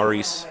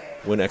Salutaris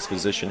when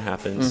exposition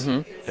happens,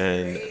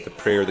 and the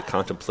prayer, the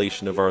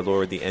contemplation of our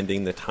Lord, the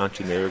ending, the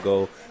Tanti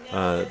Merigo.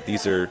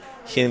 These are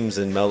hymns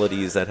and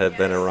melodies that have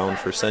been around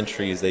for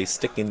centuries. They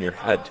stick in your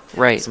head.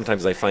 Right.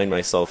 Sometimes I find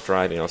myself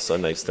driving, all of a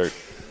sudden I start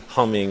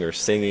humming or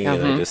singing,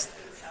 and I just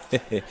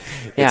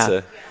it's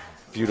a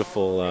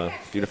beautiful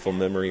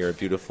memory or a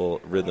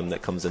beautiful rhythm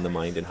that comes in the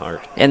mind and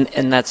heart.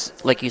 And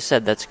that's, like you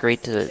said, that's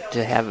great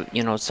to have,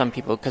 some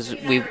people, because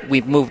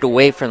we've moved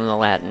away from the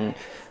Latin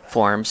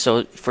form,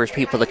 so for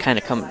people to kind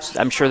of come,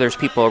 I'm sure there's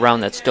people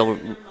around that still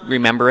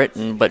remember it,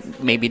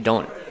 but maybe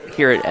don't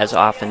hear it as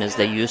often as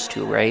they used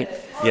to, right?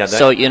 Yeah.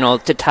 So,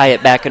 to tie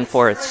it back and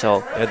forth.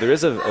 So there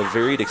is a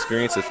varied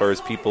experience as far as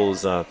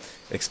people's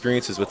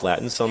experiences with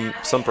Latin. Some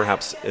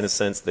perhaps in a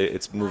sense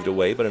it's moved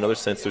away, but in another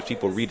sense there's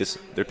people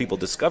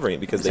discovering it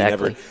because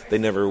they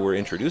never were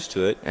introduced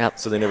to it. Yep.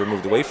 So they never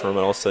moved away from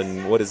it. All of a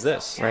sudden, what is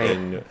this? Right.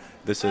 And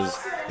this is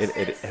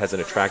it has an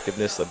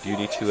attractiveness, a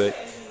beauty to it.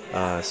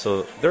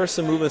 So there are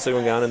some movements that are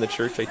going on in the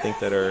church, I think,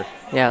 that are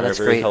that's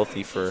very great.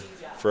 healthy for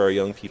our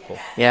young people.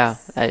 Yeah,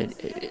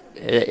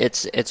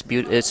 it's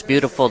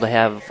beautiful to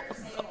have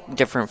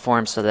different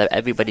forms so that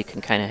everybody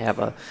can kind of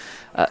have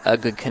a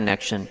good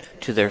connection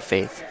to their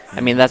faith.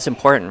 I mean, that's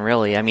important,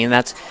 really. I mean,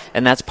 that's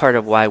part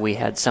of why we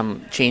had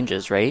some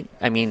changes, right?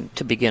 I mean,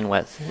 to begin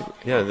with.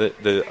 Yeah,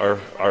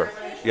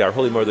 our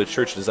Holy Mother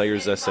Church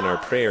desires us in our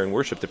prayer and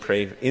worship to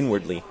pray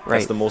inwardly. Right.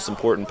 That's the most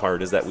important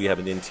part, is that we have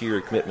an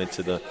interior commitment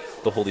to the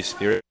Holy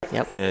Spirit.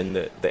 Yep. And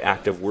the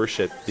act of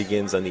worship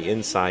begins on the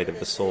inside of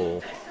the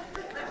soul.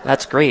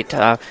 That's great.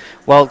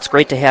 Well, it's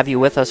great to have you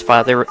with us,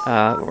 Father.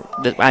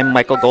 I'm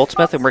Michael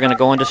Goldsmith, and we're going to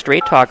go into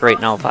Straight Talk right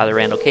now. Father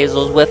Randall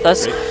Kazel is with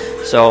us.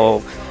 Great.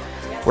 So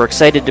we're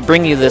excited to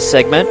bring you this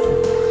segment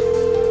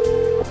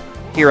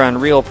here on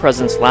Real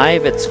Presence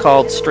Live. It's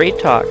called Straight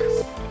Talk.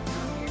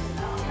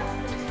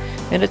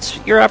 And it's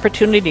your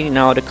opportunity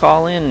now to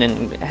call in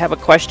and have a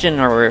question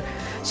or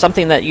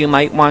something that you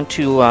might want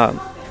to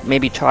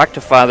maybe talk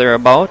to Father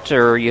about,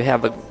 or you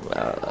have a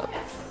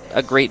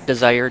great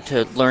desire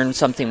to learn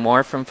something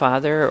more from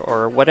Father,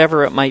 or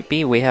whatever it might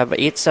be. We have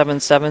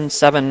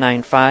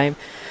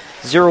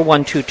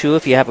 877-795-0122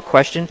 if you have a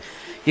question.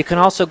 You can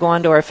also go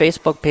onto our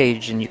Facebook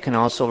page, and you can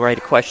also write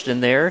a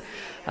question there.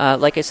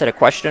 Like I said, a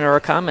question or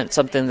a comment,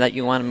 something that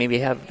you want to maybe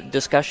have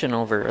discussion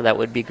over. That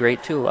would be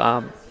great, too.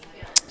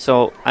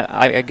 So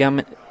I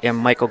again am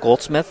Michael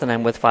Goldsmith, and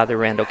I'm with Father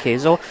Randall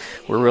Kazel.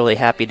 We're really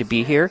happy to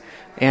be here,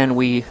 and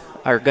we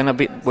are going to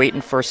be waiting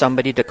for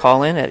somebody to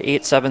call in at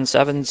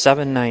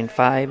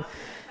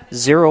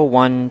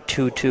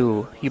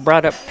 877-795-0122. You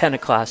brought up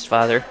Pentecost,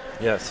 Father.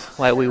 Yes.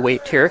 While we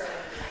wait here.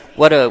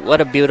 What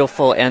a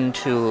beautiful end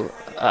to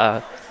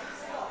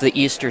the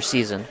Easter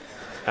season.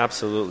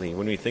 Absolutely.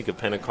 When we think of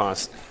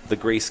Pentecost, the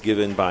grace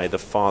given by the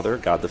Father,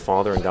 God the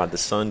Father, and God the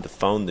Son to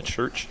found the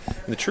church.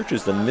 And the church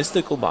is the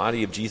mystical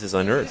body of Jesus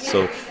on earth.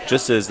 So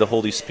just as the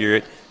Holy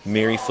Spirit,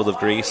 Mary, full of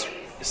grace,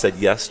 said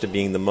yes to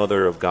being the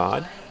mother of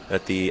God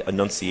at the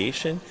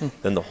Annunciation,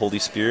 then the Holy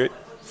Spirit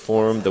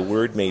formed the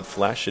Word made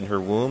flesh in her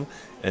womb.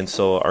 And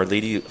so Our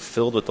Lady,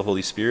 filled with the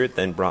Holy Spirit,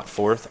 then brought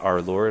forth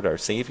our Lord, our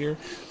Savior.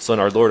 So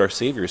our Lord, our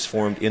Savior is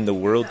formed in the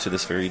world to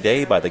this very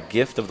day by the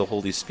gift of the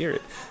Holy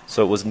Spirit.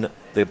 So it was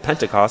the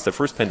Pentecost, the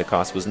first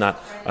Pentecost, was not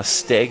a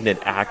stagnant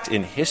act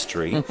in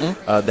history.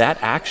 That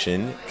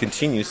action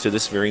continues to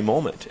this very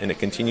moment, and it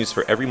continues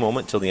for every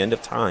moment till the end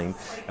of time,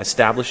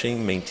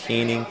 establishing,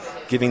 maintaining,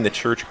 giving the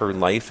church her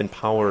life and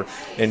power.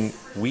 And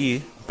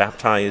we,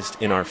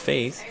 baptized in our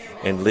faith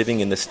and living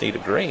in the state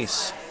of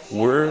grace,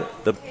 we're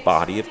the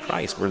body of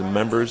Christ. We're the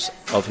members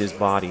of his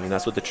body, and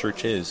that's what the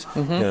church is,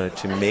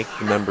 to make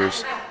the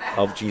members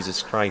of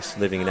Jesus Christ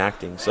living and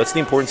acting. So that's the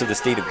importance of the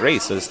state of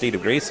grace. So the state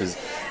of grace is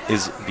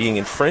being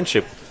in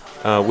friendship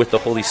with the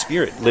Holy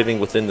Spirit, living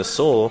within the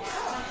soul,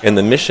 and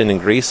the mission and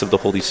grace of the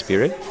Holy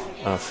Spirit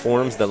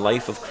forms the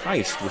life of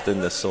Christ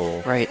within the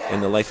soul. Right.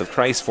 And the life of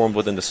Christ formed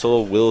within the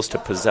soul wills to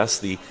possess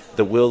the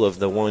will of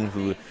the one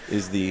who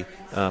is the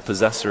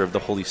possessor of the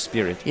Holy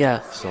Spirit.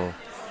 Yeah. So,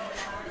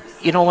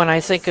 you know, when I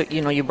think,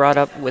 you brought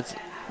up with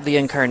the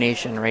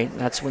incarnation, right?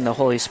 That's when the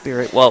Holy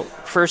Spirit, well,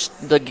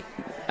 first the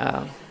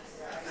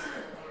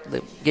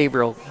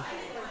Gabriel,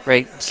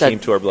 right, came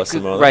to our Blessed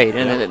Mother. Right,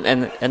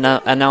 and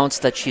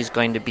announced that she's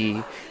going to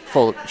be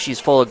she's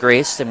full of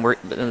grace, and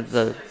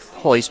the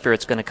Holy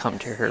Spirit's going to come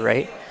to her,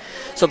 right?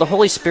 So the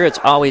Holy Spirit's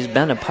always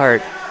been a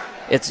part.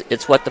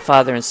 It's what the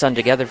Father and Son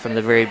together from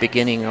the very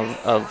beginning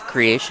of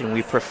creation.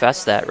 We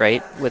profess that,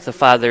 right, with the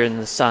Father and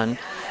the Son.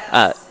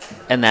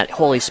 And that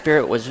Holy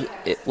Spirit was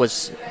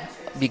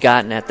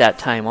begotten at that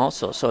time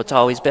also. So it's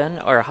always been,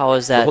 or how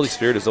is that? The Holy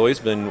Spirit has always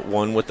been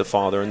one with the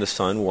Father and the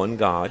Son, one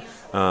God,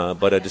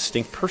 but a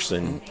distinct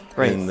person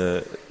in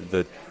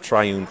the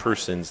triune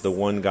persons, the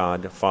one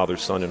God, Father,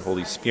 Son, and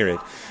Holy Spirit.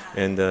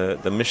 And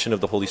the mission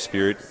of the Holy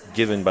Spirit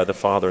given by the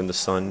Father and the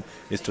Son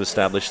is to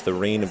establish the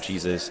reign of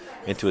Jesus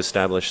and to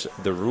establish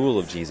the rule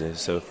of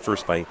Jesus. So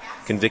first by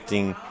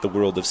convicting the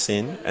world of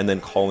sin, and then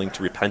calling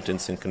to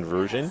repentance and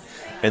conversion,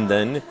 and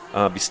then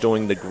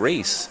bestowing the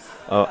grace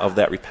of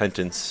that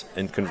repentance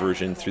and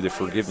conversion through the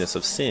forgiveness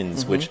of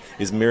sins, which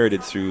is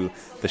merited through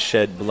the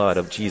shed blood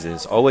of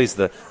Jesus. Always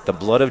the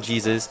blood of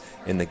Jesus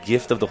and the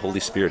gift of the Holy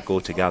Spirit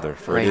go together.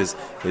 For it is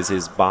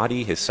his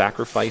body, his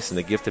sacrifice, and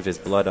the gift of his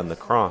blood on the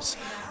cross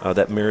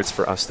that merits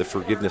for us the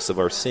forgiveness of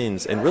our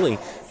sins, and really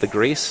the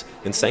grace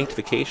and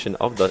sanctification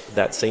of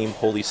that same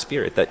Holy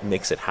Spirit that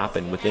makes it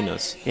happen within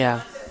us.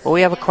 Yeah. Well,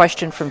 we have a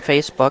question from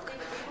Facebook.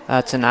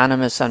 It's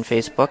anonymous on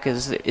Facebook.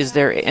 Is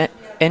there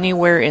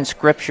anywhere in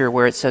Scripture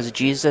where it says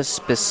Jesus'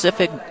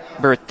 specific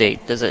birth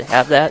date? Does it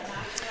have that?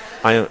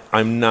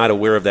 I'm not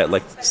aware of that,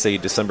 like, say,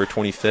 December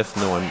 25th.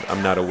 No,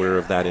 I'm not aware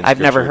of that in I've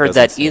Scripture. never heard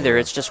that either.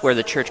 It's just where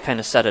the church kind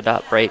of set it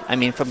up, right? I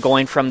mean, from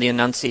going from the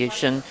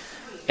Annunciation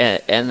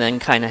and then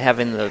kind of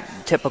having the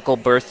typical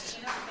birth,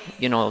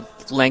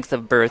 length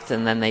of birth,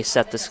 and then they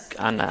set this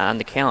on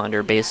the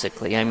calendar,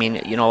 basically. I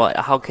mean,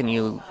 how can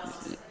you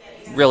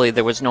really,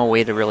 there was no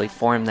way to really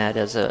form that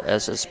as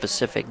a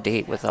specific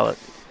date without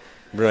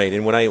Right,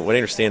 and what I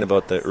understand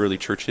about the early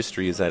church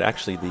history is that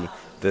actually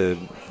the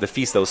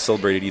feast that was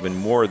celebrated even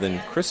more than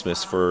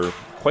Christmas for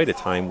quite a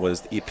time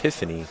was the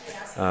Epiphany,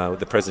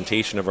 the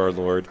presentation of our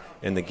Lord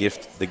and the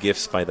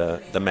gifts by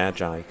the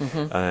Magi.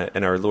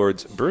 And our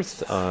Lord's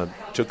birth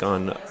took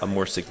on a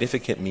more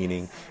significant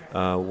meaning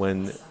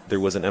when there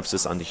was an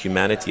emphasis on the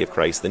humanity of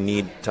Christ, the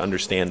need to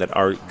understand that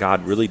our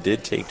God really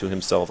did take to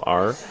himself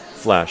our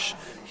flesh.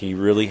 He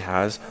really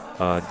has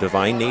a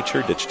divine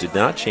nature that did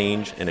not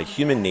change and a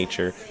human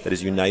nature that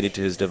is united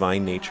to his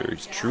divine nature.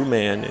 He's true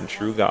man and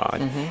true God.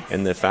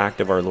 And the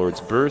fact of our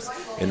Lord's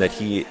birth and that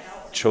he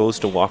chose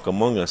to walk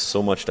among us,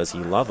 so much does he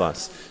love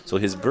us. So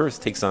his birth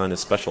takes on a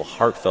special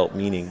heartfelt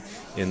meaning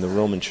in the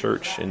Roman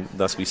Church, and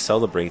thus we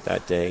celebrate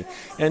that day.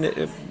 And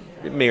it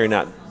may or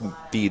not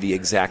be the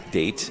exact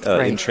date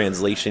in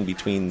translation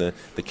between the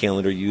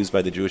calendar used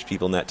by the Jewish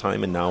people in that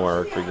time and now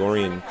our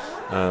Gregorian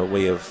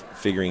way of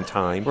figuring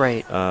time.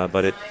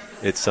 But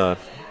it's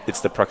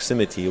the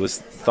proximity. It was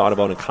thought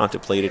about and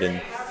contemplated, and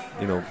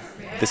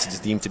this is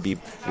deemed to be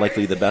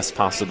likely the best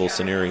possible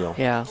scenario.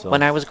 Yeah. So.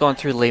 When I was going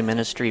through lay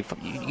ministry,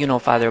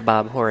 Father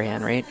Bob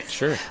Horahan, right?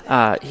 Sure.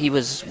 He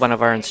was one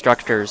of our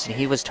instructors, and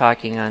he was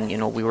talking on,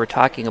 we were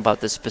talking about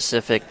the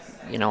specific,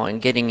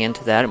 and getting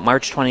into that.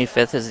 March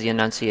 25th is the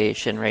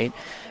Annunciation, right?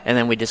 And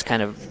then we just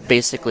kind of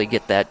basically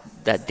get that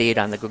date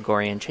on the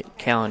Gregorian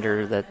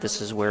calendar that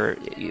this is where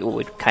it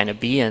would kind of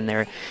be in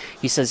there.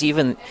 He says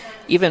even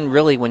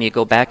really when you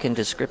go back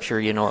into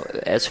Scripture,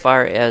 as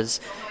far as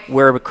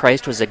where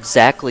Christ was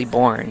exactly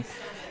born,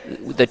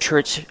 the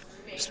Church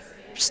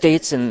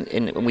states,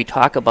 and we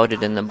talk about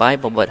it in the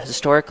Bible, but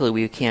historically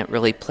we can't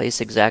really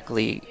place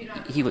exactly.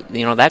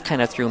 That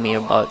kind of threw me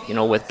about,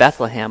 with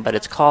Bethlehem, but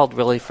it's called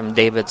really from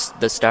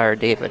the Star of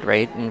David,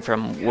 right? And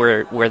from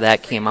where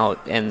that came out,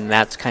 and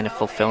that's kind of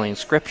fulfilling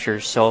Scripture.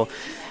 So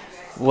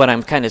what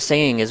I'm kind of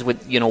saying is,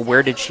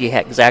 where did she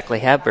exactly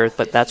have birth?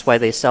 But that's why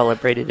they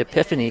celebrated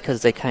Epiphany,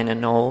 because they kind of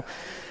know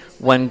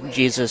when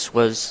Jesus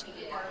was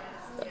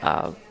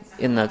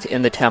in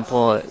the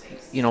temple,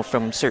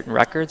 from certain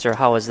records, or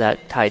how is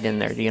that tied in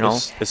there? Do you know?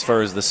 As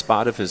far as the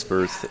spot of his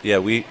birth,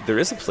 there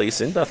is a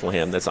place in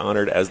Bethlehem that's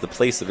honored as the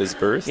place of his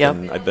birth,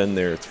 and I've been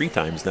there 3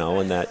 times now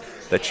in that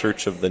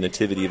Church of the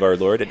Nativity of our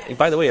Lord. And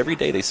by the way, every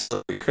day they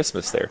celebrate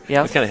Christmas there.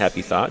 It's kind of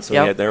happy thought. So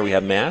we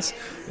had Mass.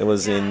 It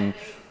was in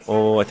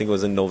I think it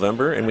was in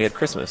November, and we had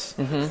Christmas.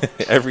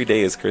 Every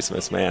day is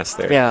Christmas Mass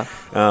there.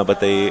 But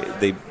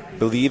they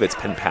believe it's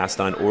been passed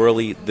on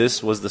orally.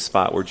 This was the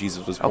spot where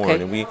Jesus was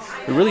born, and we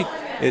really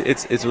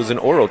it was an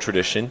oral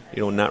tradition,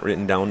 not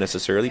written down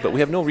necessarily, but we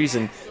have no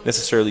reason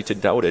necessarily to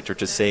doubt it or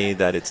to say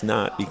that it's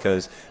not,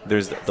 because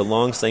there's the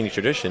long-standing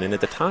tradition, and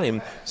at the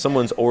time,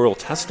 someone's oral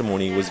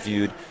testimony was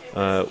viewed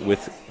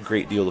with a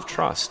great deal of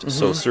trust.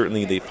 So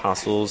certainly the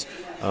apostles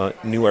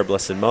knew our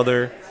Blessed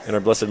Mother, and our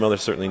Blessed Mother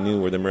certainly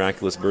knew where the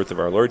miraculous birth of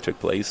our Lord took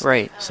place.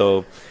 Right.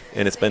 So,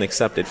 and it's been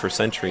accepted for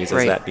centuries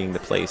as that being the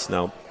place.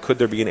 Now, could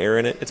there be an error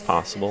in it? It's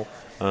possible.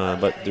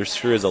 But there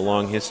sure is a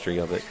long history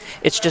of it.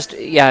 It's just,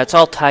 it's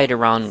all tied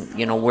around,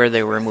 where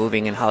they were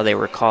moving and how they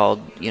were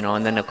called,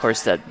 and then, of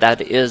course,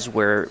 that is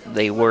where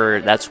they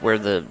were. That's where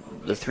the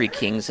 3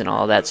 kings and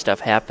all that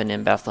stuff happened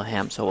in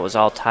Bethlehem. So it was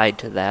all tied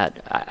to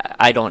that.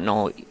 I don't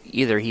know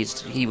either.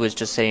 He was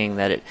just saying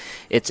that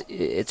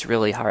it's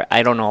really hard.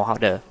 I don't know how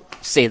to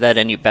say that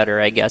any better,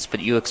 I guess,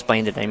 but you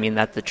explained it. I mean,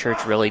 that the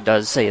Church really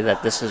does say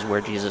that this is where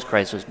Jesus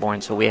Christ was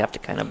born, so we have to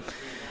kind of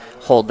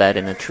hold that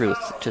in a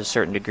truth to a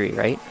certain degree,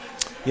 right?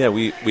 Yeah,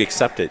 we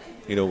accept it.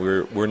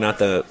 We're not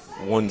the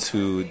ones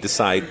who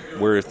decide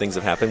where things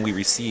have happened. We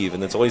receive,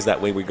 and it's always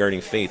that way regarding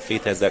faith.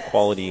 Faith has that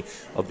quality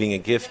of being a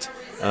gift,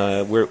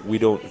 where we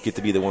don't get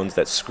to be the ones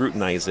that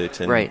scrutinize it.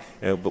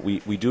 And, but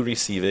we do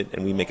receive it,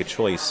 and we make a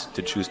choice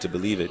to choose to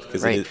believe it,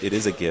 because it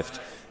is a gift.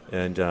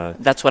 And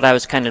that's where I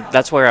was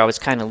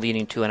kind of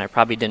leading to, and I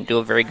probably didn't do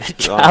a very good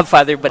job,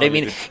 Father. But I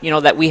mean,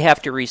 that we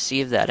have to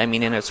receive that. I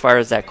mean, and as far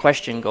as that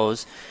question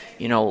goes,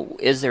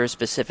 is there a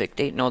specific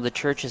date? No, the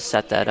Church has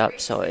set that up.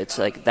 So it's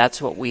like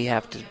that's what we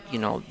have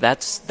to,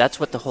 that's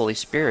what the Holy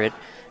Spirit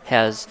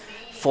has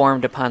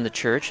formed upon the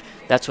Church.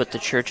 That's what the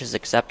Church has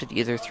accepted,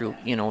 either through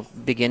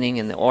beginning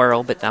in the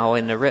oral, but now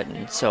in the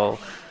written. So.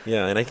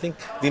 Yeah, and I think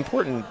the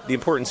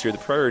importance here, the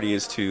priority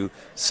is to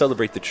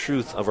celebrate the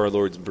truth of our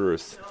Lord's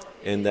birth.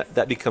 And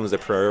that becomes the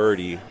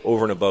priority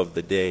over and above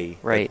the day.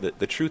 Right.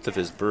 The truth of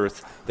his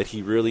birth, that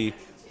he really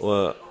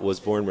was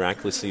born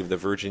miraculously of the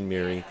Virgin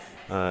Mary.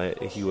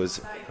 He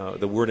was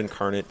the Word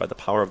incarnate by the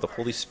power of the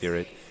Holy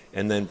Spirit,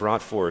 and then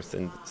brought forth.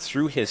 And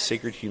through his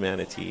sacred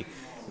humanity,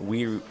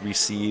 we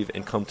receive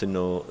and come to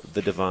know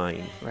the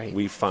divine. Right.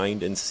 We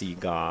find and see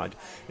God.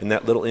 And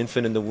that little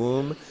infant in the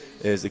womb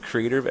is the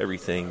creator of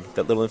everything.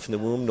 That little infant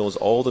in the womb knows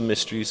all the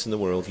mysteries in the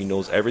world. He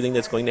knows everything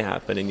that's going to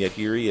happen, and yet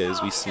here he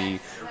is. We see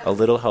a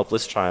little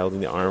helpless child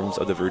in the arms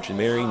of the Virgin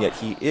Mary, and yet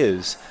he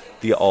is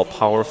the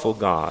all-powerful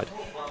God.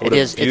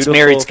 It's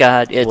Mary's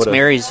God. It's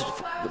Mary's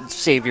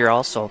Savior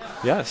also.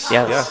 Yes.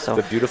 So,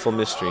 the beautiful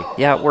mystery.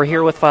 Yeah, we're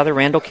here with Father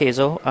Randall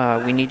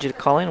Kazel. We need you to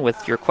call in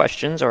with your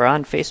questions or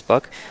on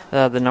Facebook.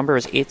 The number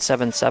is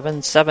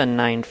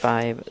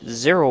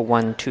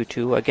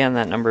 877-795-0122. Again,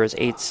 that number is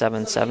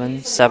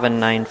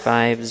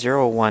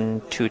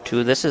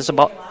 877-795-0122. This is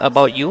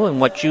about you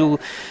and what you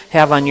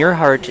have on your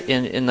heart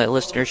in the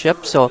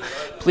listenership. So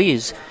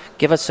please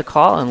give us a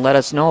call and let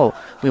us know.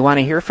 We want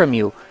to hear from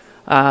you.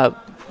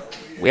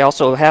 We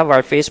also have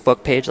our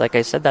Facebook page. Like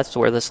I said, that's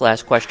where this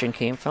last question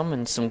came from,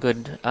 and some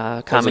good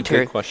commentary. That was a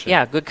good question.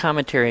 Yeah, good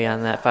commentary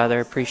on that, Father.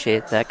 I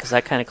appreciate that, because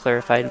that kind of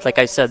clarified. Like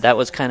I said, that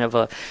was kind of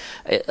a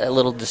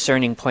little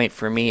discerning point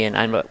for me, and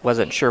I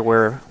wasn't sure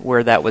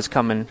where that was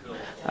coming.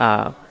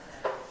 Again,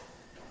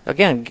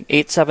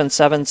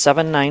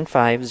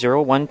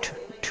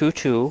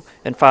 877-795-0122,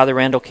 and Father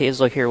Randall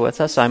Kazel here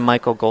with us. I'm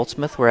Michael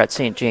Goldsmith. We're at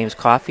St. James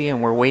Coffee,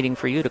 and we're waiting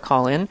for you to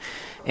call in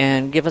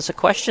and give us a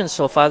question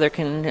so Father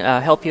can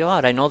help you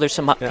out. I know there's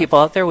some people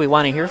out there. We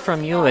want to hear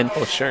from you, and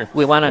sure.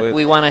 we want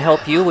to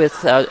help you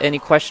with any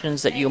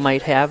questions that you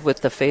might have with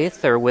the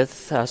faith or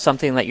with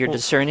something that you're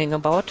discerning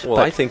about. Well,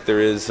 I think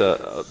there is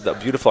a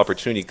beautiful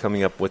opportunity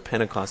coming up with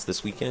Pentecost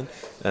this weekend.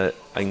 I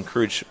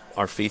encourage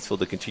our faithful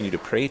to continue to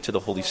pray to the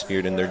Holy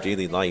Spirit in their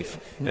daily life,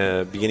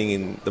 beginning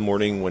in the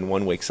morning when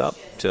one wakes up,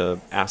 to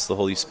ask the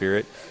Holy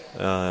Spirit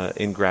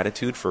in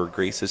gratitude for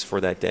graces for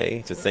that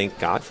day, to thank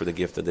God for the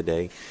gift of the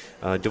day.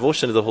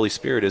 Devotion to the Holy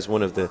Spirit is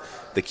one of the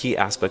key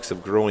aspects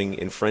of growing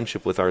in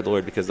friendship with our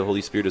Lord, because the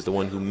Holy Spirit is the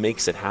one who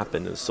makes it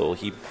happen. And so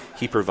He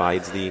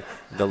provides the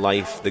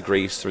life, the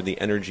grace, or the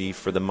energy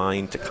for the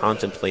mind to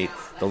contemplate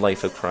the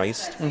life of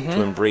Christ,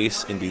 to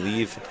embrace and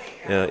believe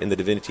in the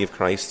divinity of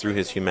Christ through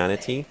His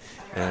humanity,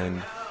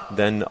 and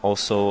then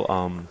also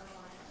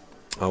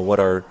what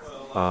our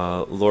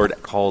Lord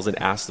calls and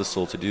asks the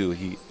soul to do.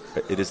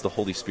 It is the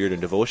Holy Spirit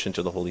and devotion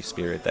to the Holy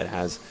Spirit that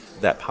has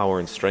that power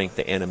and strength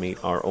to animate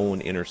our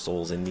own inner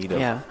souls in need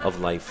of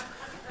life.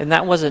 And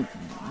that wasn't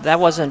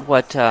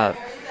what the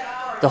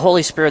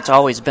Holy Spirit's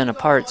always been a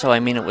part. So I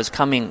mean, it was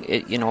coming.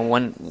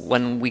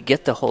 When we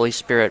get the Holy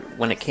Spirit,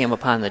 when it came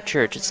upon the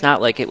church, it's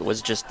not like it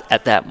was just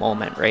at that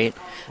moment, right?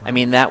 I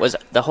mean,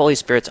 the Holy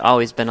Spirit's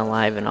always been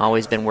alive and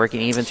always been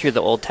working, even through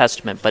the Old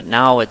Testament. But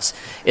now it's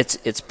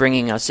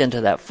bringing us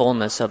into that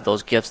fullness of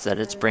those gifts that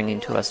it's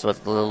bringing to us,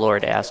 what the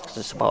Lord asks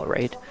us about,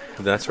 right?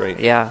 That's right.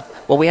 Yeah.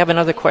 Well, we have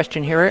another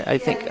question here. I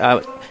think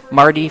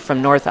Marty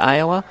from North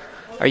Iowa.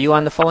 Are you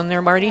on the phone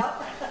there, Marty?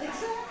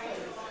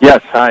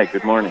 Yes. Hi.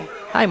 Good morning.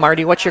 Hi,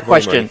 Marty. What's your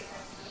question?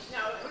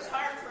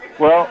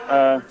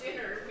 Well,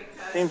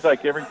 seems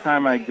like every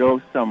time I go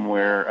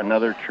somewhere,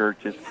 another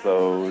church is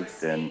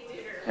closed, and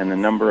the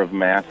number of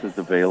masses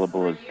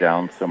available is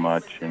down so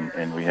much,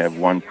 and we have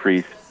one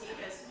priest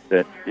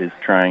that is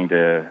trying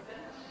to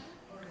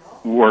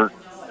work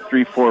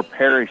 3-4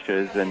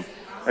 parishes, and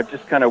I've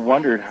just kind of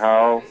wondered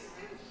how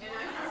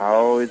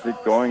is it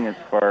going as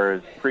far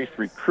as priest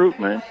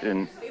recruitment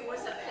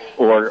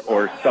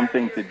or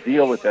something to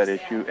deal with that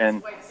issue,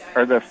 and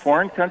are the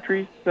foreign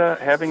countries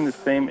having the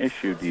same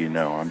issue, do you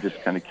know? I'm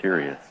just kind of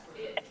curious.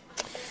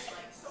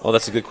 Well,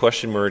 that's a good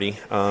question, Marty.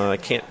 I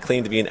can't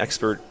claim to be an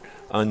expert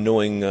on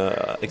knowing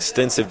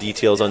extensive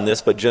details on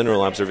this, but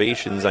general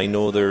observations. I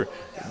know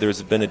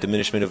there's been a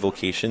diminishment of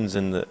vocations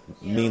in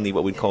mainly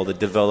what we'd call the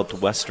developed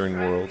Western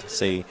world.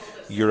 Say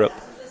Europe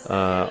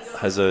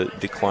has a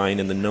decline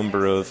in the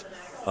number of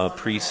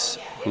priests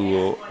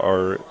who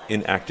are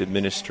in active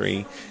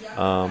ministry.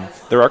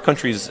 There are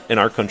countries, in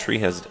our country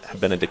has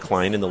been a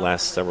decline in the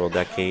last several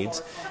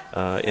decades.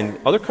 In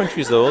other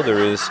countries, though,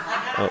 there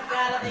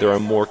are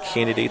more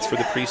candidates for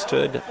the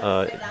priesthood.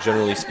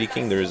 Generally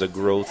speaking, there is a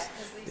growth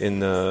in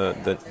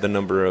the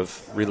number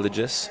of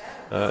religious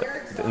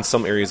in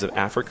some areas of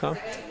Africa,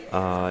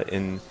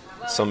 in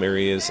some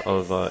areas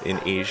of in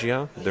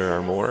Asia. There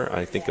are more.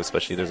 I think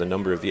especially there's a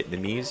number of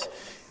Vietnamese.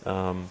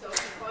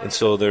 And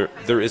so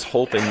there is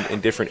hope in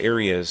different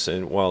areas,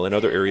 and while in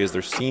other areas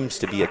there seems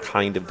to be a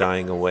kind of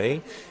dying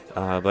away,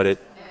 but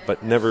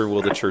never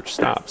will the church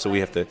stop. So we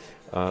have to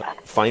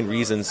find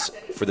reasons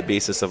for the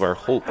basis of our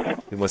hope.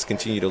 We must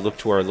continue to look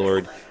to our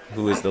Lord,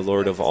 who is the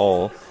Lord of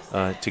all,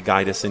 to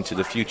guide us into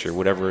the future,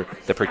 whatever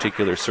the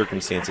particular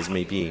circumstances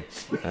may be.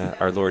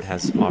 Our Lord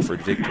has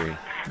offered victory.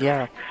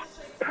 Yeah.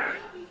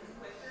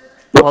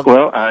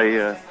 Well,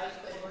 I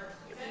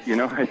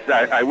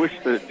wish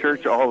the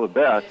church all the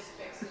best.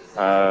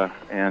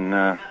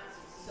 And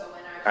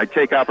I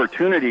take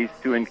opportunities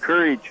to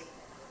encourage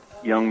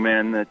young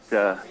men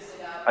that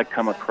I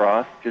come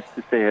across, just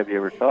to say, have you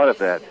ever thought of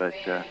that? But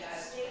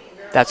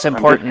that's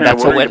important. I'm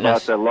just that's a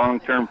witness about the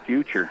long-term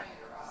future.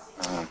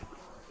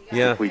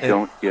 If we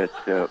don't get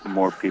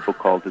more people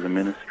called to the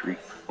ministry.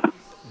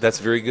 That's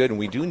very good, and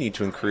we do need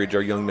to encourage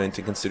our young men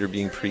to consider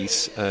being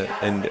priests,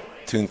 and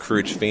to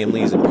encourage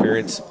families and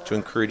parents to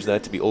encourage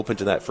that, to be open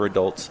to that for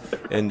adults.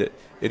 And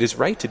it is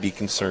right to be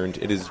concerned.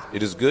 It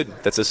is good.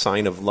 That's a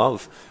sign of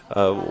love.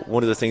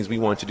 One of the things we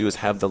want to do is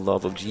have the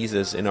love of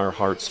Jesus in our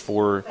hearts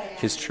for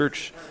His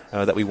church,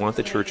 that we want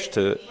the church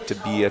to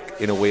be,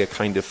 in a way, a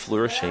kind of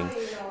flourishing.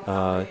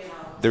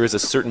 there is a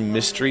certain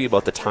mystery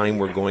about the time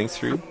we're going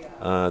through,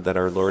 that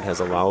our Lord has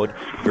allowed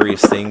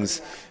various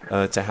things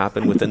to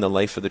happen within the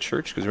life of the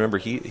church. Because remember,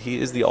 He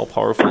is the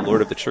all-powerful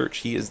Lord of the church.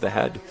 He is the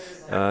head.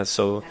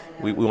 So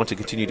we want to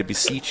continue to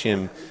beseech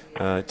Him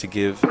to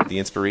give the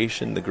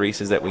inspiration, the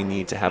graces that we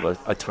need to have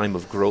a time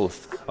of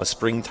growth, a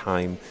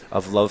springtime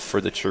of love for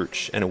the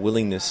church, and a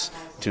willingness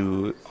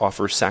to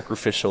offer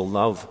sacrificial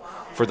love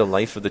for the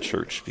life of the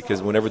church.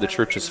 Because whenever the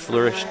church has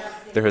flourished,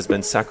 there has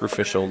been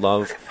sacrificial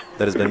love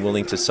that has been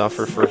willing to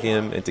suffer for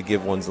Him and to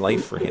give one's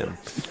life for Him.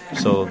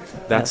 So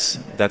there's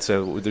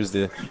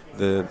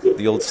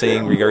the old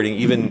saying regarding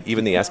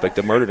even the aspect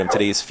of martyrdom.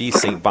 Today's feast,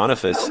 St.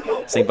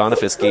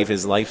 Boniface gave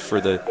his life for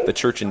the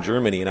church in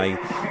Germany, and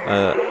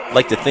I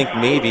like to think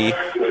maybe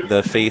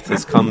the faith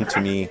has come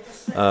to me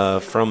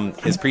from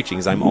his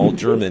preachings. I'm all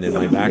German in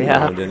my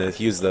background, and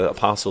he was the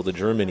apostle to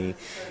Germany,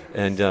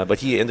 and but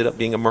he ended up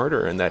being a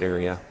martyr in that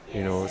area.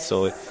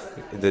 So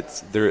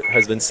there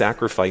has been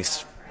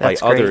sacrifice by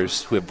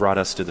others who have brought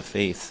us to the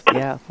faith.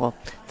 Yeah, well,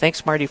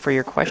 thanks, Marty, for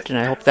your question.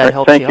 I hope that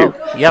helps you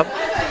out. Yep.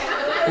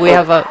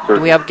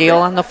 Do we have Gail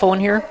on the phone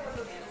here?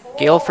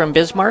 Gail from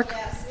Bismarck?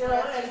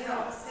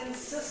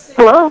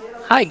 Hello.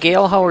 Hi,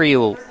 Gail. How are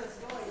you?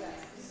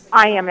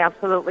 I am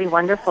absolutely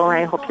wonderful, and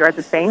I hope you are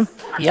the same.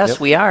 Yes,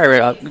 we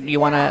are. You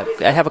want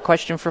to have a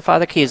question for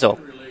Father Kiesel?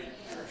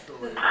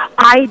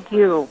 I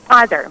do.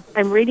 Father,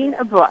 I'm reading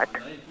a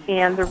book,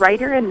 and the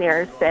writer in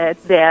there said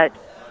that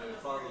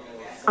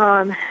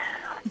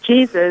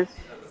Jesus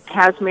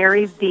has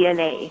Mary's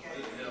DNA.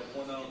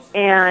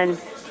 And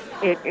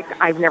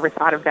I've never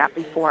thought of that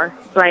before.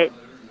 But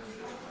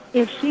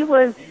if she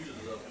was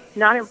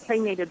not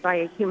impregnated by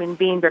a human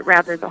being, but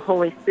rather the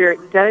Holy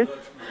Spirit, does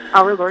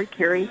our Lord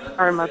carry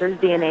our mother's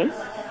DNA?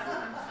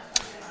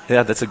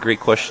 Yeah, that's a great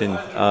question.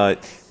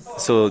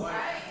 So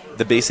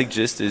the basic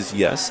gist is,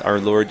 yes, our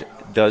Lord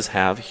does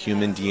have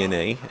human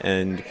DNA,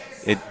 and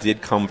it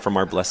did come from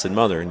our Blessed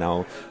Mother.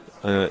 Now,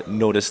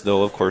 notice,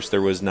 though, of course,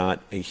 there was not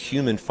a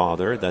human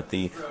father, that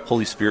the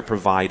Holy Spirit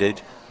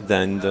provided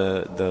then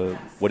the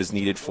what is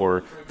needed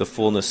for the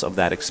fullness of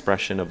that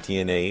expression of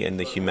DNA and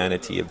the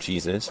humanity of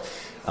Jesus.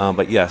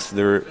 But yes,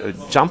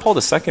 John Paul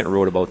II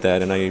wrote about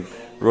that, and I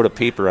wrote a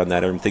paper on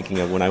that. I'm thinking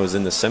of when I was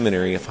in the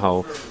seminary, of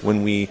how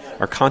when we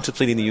are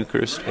contemplating the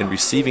Eucharist and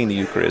receiving the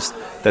Eucharist,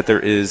 that there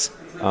is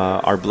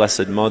our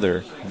Blessed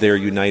Mother there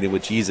united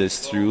with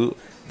Jesus through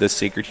the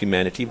sacred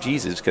humanity of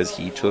Jesus, because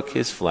He took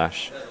His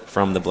flesh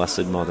from the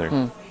Blessed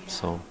Mother.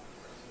 So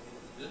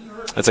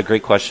that's a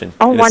great question.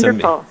 Oh,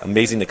 wonderful. It's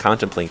amazing to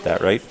contemplate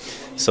that, right?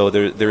 So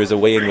there is a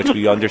way in which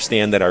we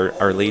understand that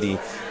Our Lady,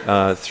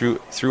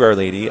 through Our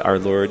Lady, our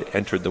Lord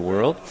entered the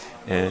world,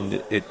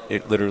 and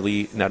it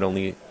literally, not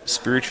only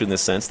spiritual in the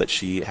sense that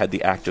she had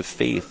the act of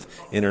faith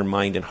in her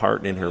mind and heart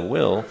and in her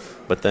will,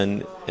 but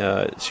then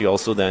she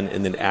also then,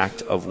 in an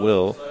act of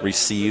will,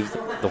 received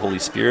the Holy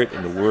Spirit,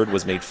 and the Word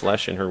was made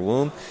flesh in her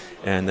womb,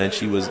 and then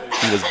she was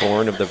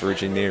born of the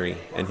Virgin Mary,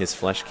 and His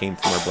flesh came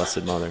from our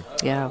Blessed Mother.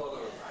 Yeah.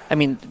 I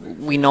mean,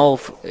 we know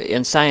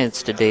in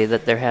science today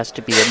that there has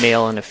to be a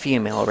male and a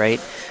female, right,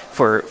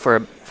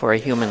 for a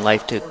human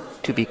life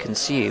to be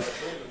conceived.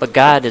 But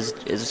God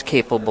is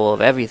capable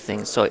of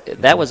everything, so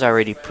that was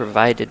already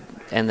provided.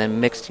 And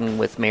then mixing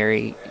with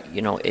Mary,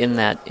 in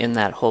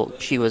that whole,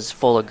 she was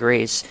full of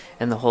grace,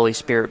 and the Holy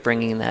Spirit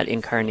bringing that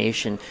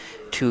incarnation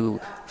to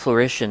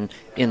fruition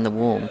in the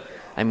womb.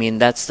 I mean,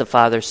 that's the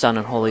Father, Son,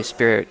 and Holy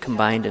Spirit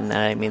combined in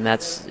that. I mean,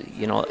 that's,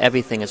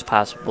 everything is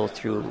possible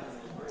through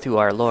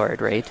our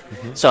Lord, right?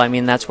 Mm-hmm. So I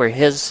mean, that's where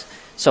his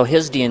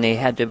DNA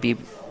had to be,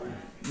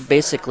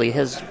 basically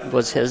his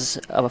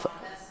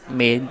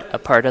made a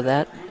part of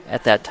that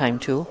at that time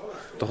too.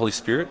 The Holy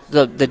Spirit?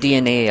 The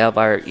DNA of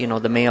our,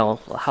 the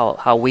male,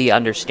 how we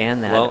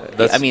understand that. Well,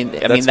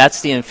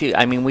 that's the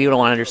I mean, we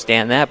don't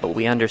understand that, but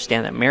we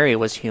understand that Mary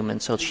was human,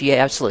 so she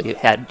absolutely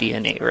had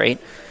DNA, right?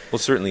 Well,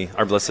 certainly,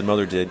 our Blessed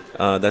Mother did.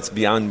 That's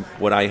beyond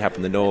what I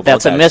happen to know about.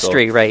 That's a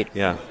mystery, right?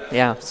 Yeah.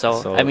 Yeah,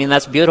 so, I mean,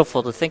 that's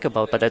beautiful to think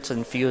about, but it's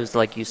infused,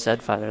 like you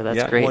said, Father.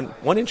 That's great.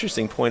 One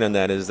interesting point on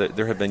that is that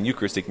there have been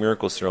Eucharistic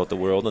miracles throughout the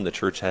world, and the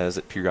Church has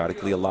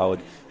periodically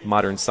allowed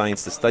modern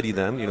science to study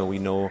them. We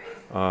know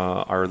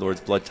our Lord's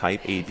blood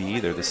type,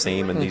 AB, they're the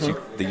same in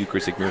the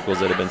Eucharistic miracles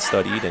that have been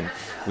studied, and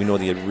we know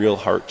the real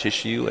heart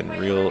tissue and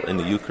real in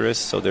the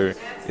Eucharist. So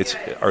it's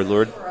our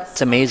Lord.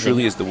 It's amazing.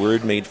 Truly is the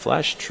Word made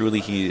flesh. Truly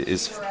He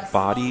is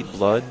body,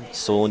 blood,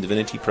 soul, and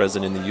divinity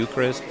present in the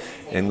Eucharist.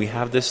 And we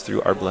have this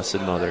through our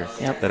Blessed Mother,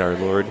 that our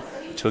Lord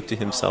took to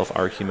Himself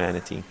our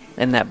humanity.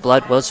 And that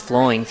blood was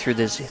flowing through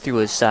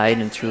His side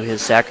and through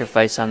His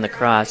sacrifice on the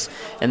cross.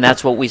 And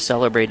that's what we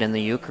celebrate in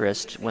the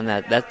Eucharist, when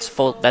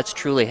that's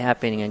truly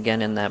happening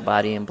again in that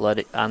body and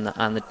blood on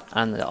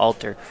the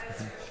altar.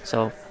 Mm-hmm.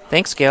 So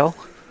thanks, Gail.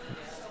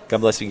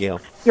 God bless you, Gail.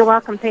 You're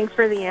welcome. Thanks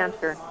for the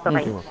answer.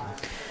 Bye-bye. You're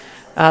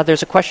welcome.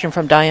 There's a question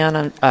from Diane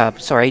on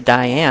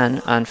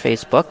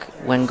Facebook.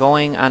 When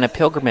going on a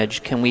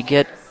pilgrimage, can we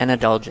get an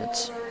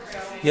indulgence?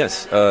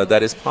 Yes,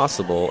 that is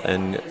possible.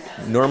 And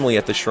normally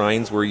at the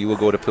shrines where you will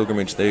go to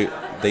pilgrimage, they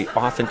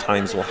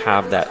oftentimes will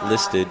have that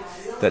listed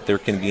that there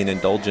can be an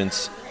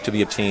indulgence to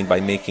be obtained by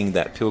making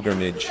that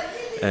pilgrimage.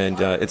 And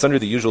it's under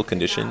the usual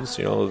conditions,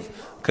 of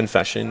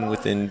confession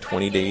within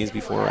 20 days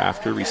before or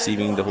after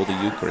receiving the Holy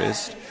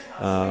Eucharist,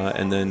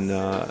 and then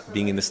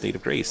being in the state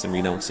of grace and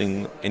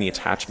renouncing any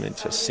attachment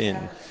to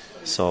sin.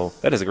 So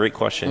that is a great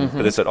question,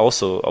 but it's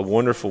also a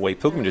wonderful way.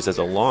 Pilgrimages has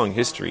a long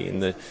history in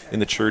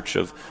the church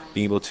of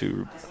being able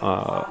to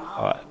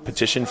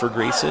petition for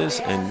graces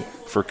and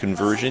for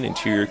conversion,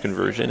 interior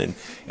conversion. And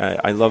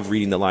I love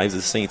reading the lives of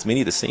the saints.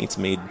 Many of the saints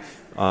made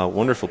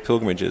wonderful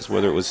pilgrimages,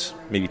 whether it was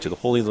maybe to the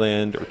Holy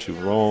Land or to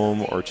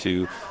Rome or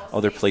to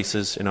other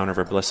places in honor of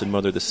our Blessed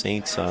Mother, the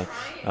saints.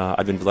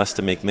 I've been blessed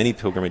to make many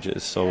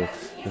pilgrimages. So,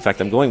 in fact,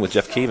 I'm going with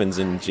Jeff Cavins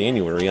in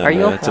January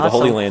to the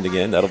Holy Land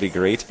again. That'll be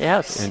great.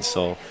 Yes. And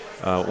so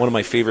one of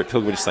my favorite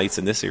pilgrimage sites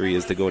in this area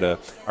is to go to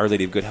Our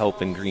Lady of Good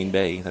Help in Green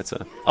Bay. That's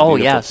a beautiful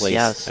place.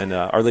 Yes. And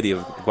Our Lady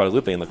of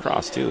Guadalupe in La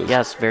Crosse, too.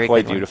 Yes, very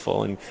quite good beautiful.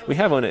 One. And we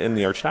have one in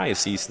the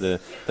Archdiocese,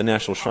 the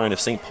National Shrine of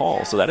St.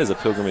 Paul. So that is a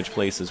pilgrimage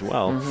place as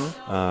well.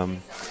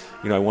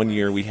 One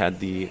year we had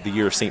the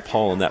Year of St.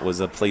 Paul, and that was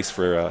a place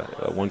where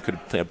one could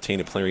obtain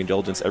a plenary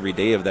indulgence every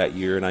day of that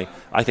year. And I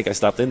think I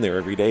stopped in there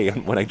every day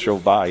when I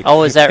drove by.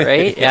 Oh, is that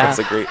right? Yeah. It was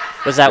a great.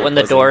 Was that when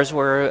the doors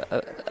were?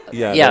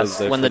 Yes,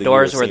 when the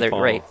doors were there.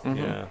 Right.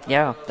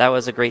 Yeah, that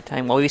was a great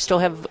time. Well, we still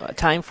have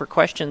time for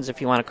questions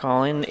if you want to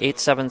call in,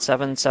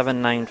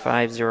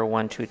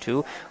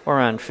 877-795-0122, or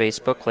on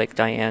Facebook like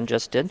Diane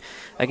just did.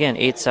 Again,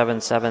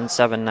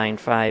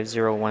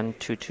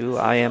 877-795-0122.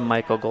 I am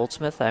Michael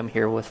Goldsmith. I'm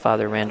here with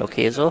Father Randall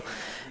Kazel,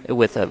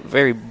 with a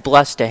very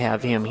blessed to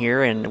have him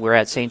here, and we're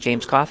at St.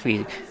 James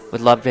Coffee.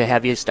 Would love to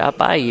have you stop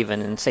by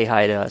even and say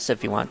hi to us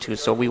if you want to.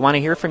 So we want to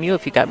hear from you.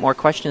 If you got more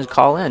questions,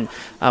 call in.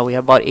 We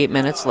have about 8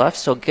 minutes left,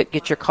 so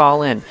get your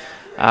call in.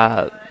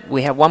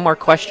 We have one more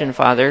question,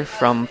 Father,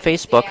 from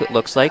Facebook, it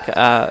looks like.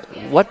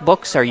 What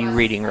books are you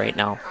reading right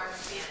now?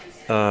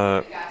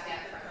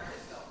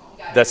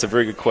 That's a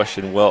very good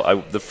question.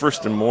 Well, the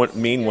first and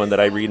main one that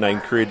I read, and I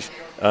encourage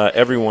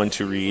everyone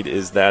to read,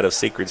 is that of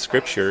Sacred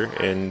Scripture,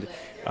 and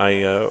I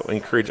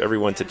encourage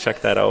everyone to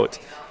check that out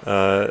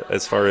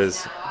as far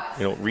as,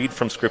 read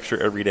from Scripture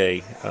every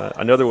day.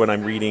 Another one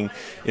I'm reading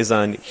is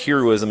on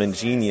heroism and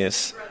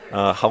genius,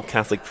 how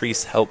Catholic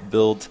priests help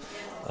build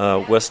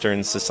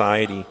Western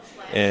society.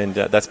 And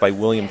that's by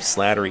William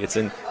Slattery. It's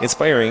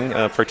inspiring,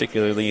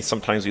 particularly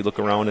sometimes we look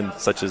around, and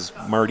such as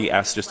Marty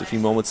asked just a few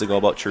moments ago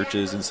about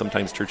churches, and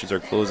sometimes churches are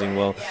closing.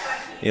 Well,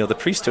 the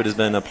priesthood has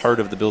been a part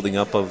of the building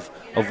up of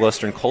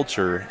Western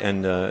culture,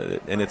 and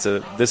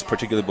this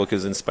particular book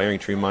is inspiring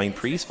to remind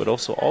priests, but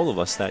also all of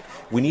us, that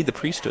we need the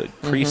priesthood.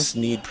 Priests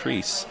need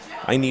priests.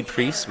 I need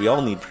priests. We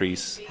all need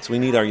priests. So we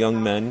need our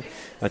young men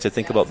to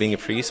think about being a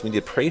priest. We need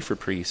to pray for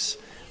priests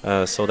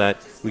so that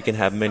we can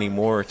have many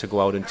more to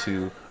go out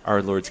into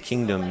our Lord's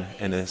kingdom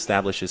and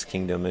establish His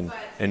kingdom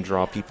and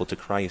draw people to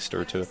Christ,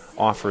 or to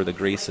offer the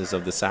graces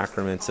of the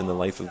sacraments and the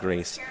life of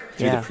grace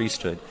through the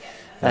priesthood.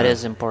 That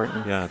is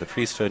important. Yeah, the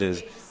priesthood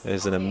is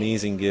an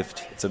amazing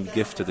gift. It's a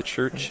gift to the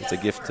church. It's a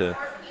gift to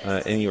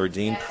any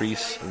ordained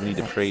priests. We need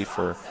to pray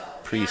for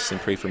priests and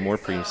pray for more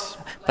priests.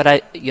 But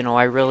I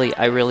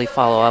really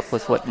follow up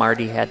with what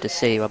Marty had to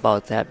say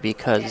about that,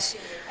 because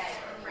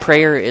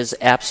prayer is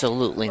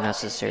absolutely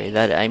necessary.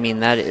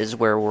 That is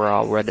where we're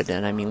all rooted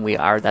in.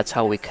 That's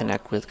how we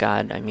connect with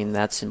God.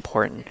 That's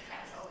important.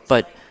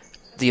 But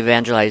the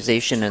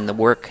evangelization and the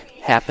work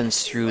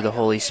happens through the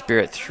Holy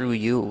Spirit, through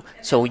you.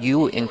 So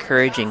you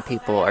encouraging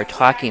people or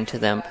talking to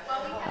them,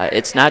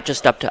 it's not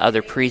just up to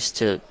other priests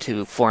to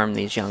form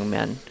these young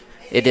men.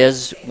 It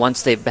is,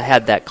 once they've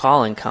had that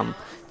calling come,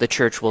 the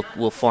church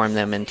will form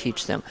them and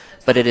teach them.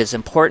 But it is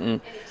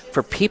important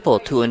for people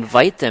to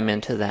invite them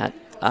into that.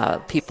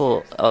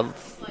 People of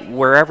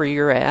wherever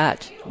you're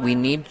at, we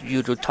need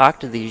you to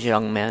talk to these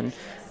young men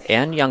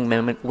and young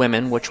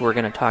women, which we're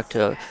going to talk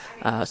to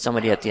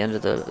somebody at the end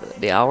of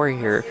the hour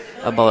here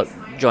about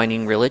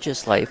joining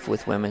religious life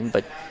with women.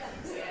 But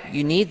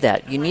you need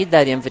that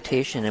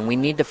invitation, and we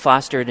need to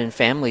foster it in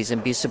families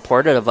and be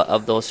supportive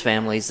of those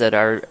families that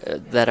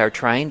are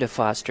trying to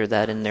foster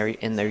that in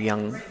their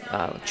young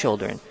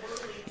children.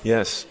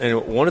 Yes,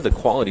 and one of the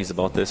qualities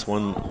about this,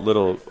 one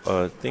little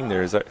thing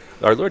there, is that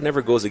our Lord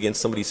never goes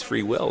against somebody's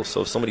free will.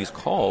 So if somebody's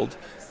called,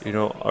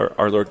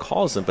 our Lord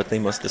calls them, but they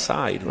must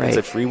decide. Right. It's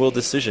a free will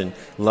decision.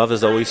 Love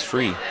is always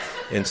free.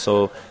 And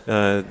so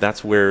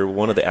that's where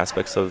one of the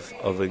aspects of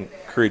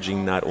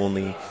encouraging not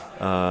only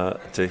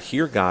to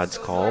hear God's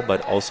call,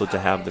 but also to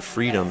have the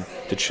freedom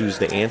to choose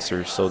the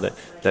answers, so that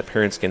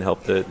parents can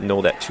help to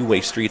know that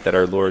two-way street that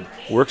our Lord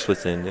works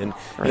within. And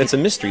it's a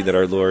mystery that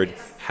our Lord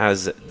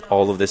has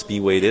all of this be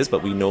the way it is,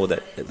 but we know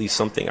that at least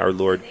something, our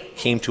Lord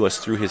came to us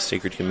through His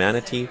sacred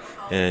humanity,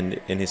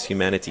 and in His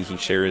humanity He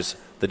shares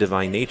the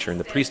divine nature, and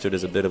the priesthood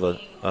is a bit of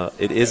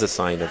it is a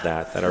sign of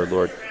that our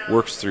Lord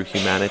works through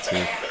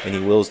humanity, and He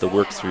wills to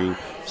work through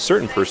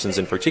certain persons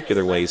in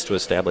particular ways to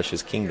establish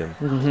His kingdom.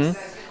 Mm-hmm.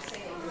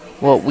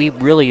 Well, we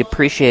really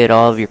appreciate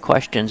all of your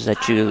questions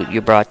that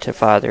you brought to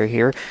Father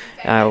here.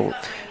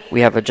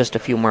 We have just a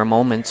few more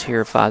moments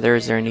here, Father.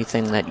 Is there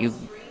anything that you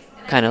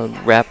kind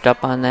of wrapped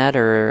up on that,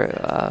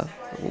 or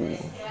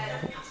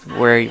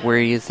where are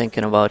you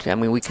thinking about? I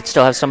mean, we could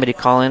still have somebody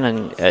call in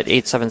at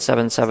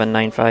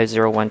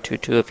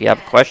 877-795-0122 if you have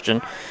a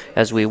question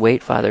as we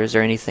wait, Father. Is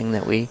there anything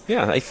that we...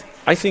 Yeah,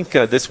 I think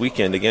this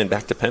weekend, again,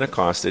 back to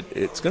Pentecost,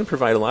 it's going to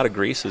provide a lot of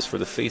graces for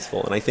the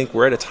faithful. And I think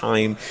we're at a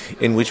time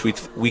in which we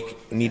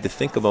need to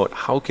think about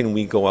how can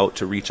we go out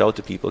to reach out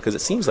to people, because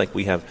it seems like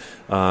we have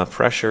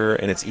pressure,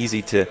 and it's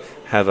easy to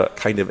have a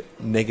kind of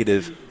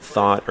negative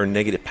thought or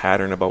negative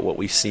pattern about what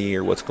we see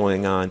or what's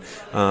going on.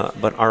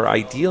 But our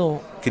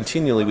ideal,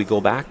 continually, we go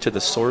back to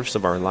the source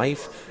of our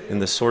life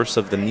and the source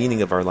of the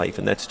meaning of our life,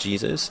 and that's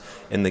Jesus,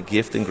 and the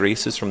gift and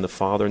graces from the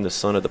Father and the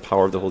Son of the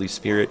power of the Holy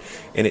Spirit.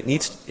 And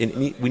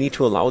we need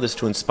to allow this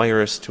to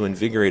inspire us, to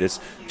invigorate us,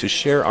 to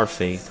share our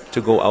faith,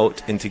 to go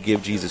out and to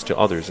give Jesus to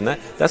others. And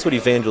that's what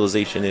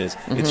evangelization is.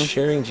 Mm-hmm. It's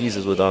sharing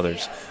Jesus with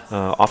others.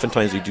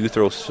 Oftentimes we do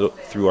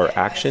through our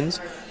actions,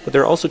 but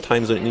there are also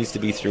times when it needs to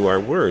be through our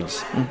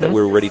words, that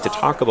we're ready to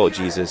talk about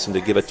Jesus and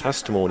to give a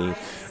testimony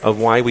of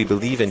why we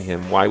believe in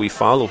him, why we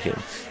follow him.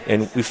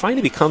 And we find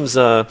it becomes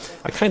a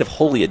kind of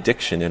holy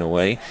addiction in a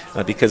way,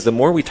 because the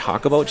more we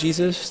talk about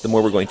Jesus, the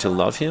more we're going to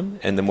love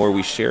him, and the more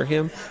we share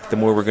him, the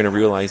more we're going to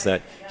realize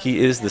that he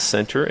is the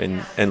center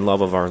and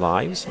love of our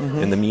lives,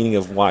 and the meaning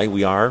of why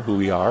we are who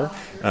we are,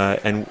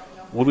 and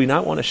would we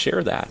not want to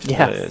share that?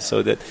 Yeah.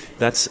 So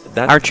that's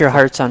Aren't your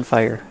hearts on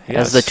fire,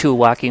 yes. as the two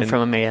walking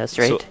from Emmaus,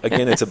 right? So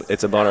again,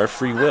 it's about our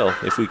free will.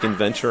 If we can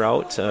venture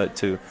out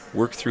to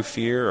work through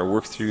fear or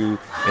work through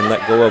and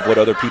let go of what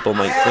other people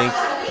might think,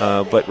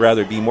 but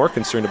rather be more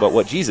concerned about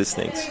what Jesus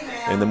thinks.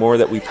 And the more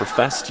that we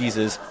profess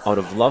Jesus out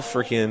of love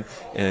for him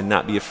and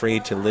not be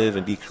afraid to live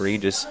and be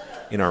courageous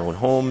in our own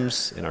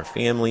homes, in our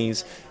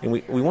families, and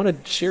we want to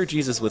share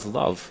Jesus with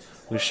love.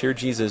 We share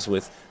Jesus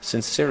with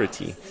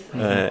sincerity,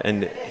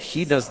 and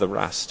he does the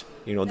rest.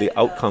 You know, the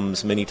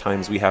outcomes many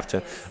times we have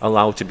to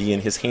allow to be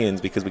in his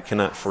hands because we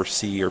cannot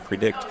foresee or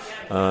predict,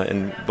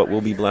 but we'll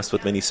be blessed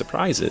with many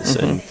surprises.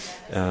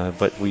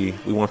 But we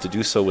want to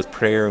do so with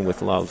prayer and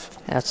with love.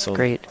 That's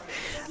great.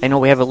 I know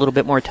we have a little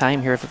bit more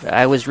time here.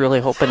 I was really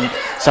hoping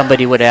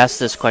somebody would ask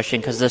this question,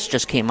 because this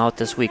just came out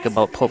this week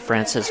about Pope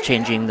Francis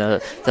changing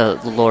the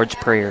Lord's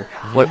Prayer.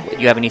 What, do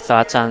you have any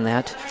thoughts on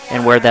that,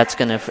 and where that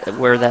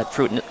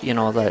fruit,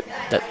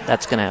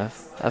 that's going to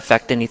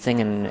affect anything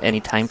in any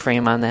time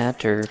frame on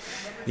that, or?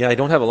 Yeah, I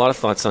don't have a lot of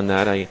thoughts on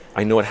that.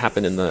 I know what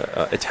happened in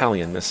the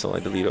Italian Missal, I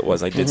believe it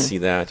was. I did see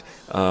that.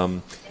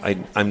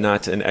 I'm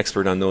not an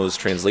expert on those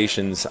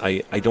translations.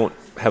 I don't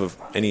have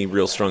any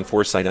real strong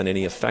foresight on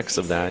any effects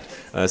of that.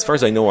 As far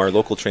as I know, our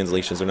local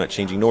translations are not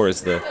changing, nor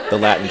is the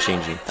Latin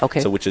changing.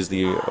 Okay. So which is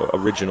the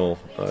original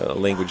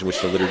language in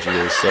which the liturgy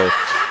is. So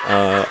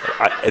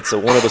it's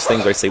one of those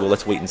things where I say, well,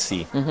 let's wait and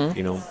see.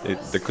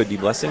 There could be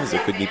blessings,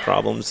 there could be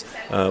problems.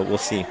 We'll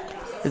see.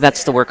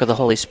 That's the work of the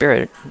Holy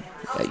Spirit,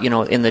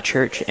 in the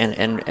church,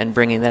 and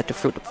bringing that to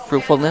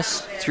fruitfulness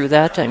through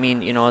that. I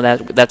mean,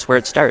 that's where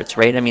it starts,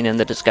 right? I mean, in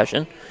the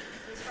discussion.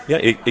 Yeah,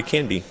 it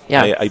can be.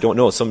 Yeah. I don't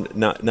know.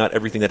 Not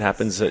everything that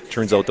happens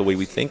turns out the way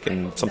we think,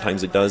 and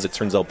sometimes it does. It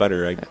turns out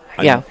better.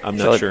 I'm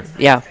not sure.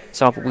 Yeah,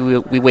 so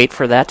we wait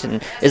for that.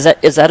 And is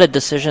that a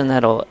decision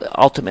that'll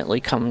ultimately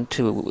come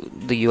to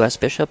the U.S.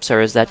 bishops,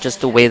 or is that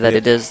just the way that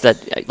it is?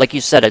 That, like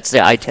you said, it's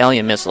the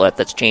Italian Missal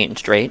that's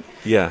changed, right?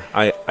 Yeah,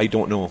 I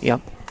don't know.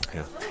 Yep.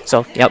 Yeah.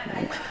 So, yep.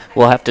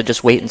 We'll have to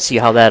just wait and see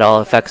how that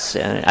all affects.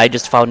 And I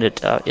just found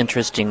it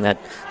interesting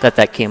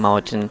that came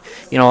out. And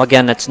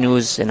again, that's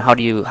news. And how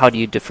do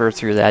you defer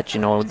through that?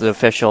 The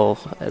official.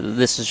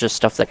 This is just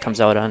stuff that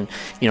comes out on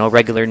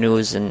regular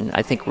news. And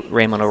I think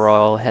Raymond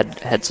Arroyo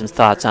had some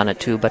thoughts on it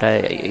too. But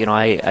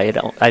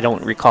I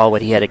don't recall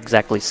what he had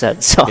exactly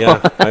said. So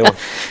yeah,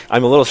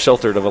 I'm a little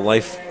sheltered of a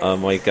life,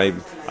 Mike.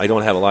 I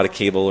don't have a lot of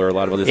cable or a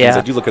lot of other things.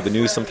 I do look at the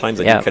news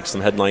sometimes. I do catch some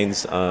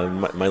headlines.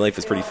 My life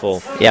is pretty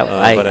full. Yeah,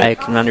 I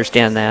can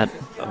understand that.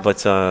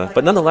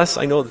 But nonetheless,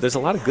 I know there's a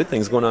lot of good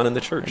things going on in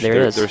the church.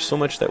 There's so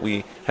much that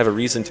we have a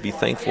reason to be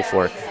thankful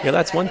for.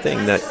 That's one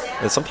thing that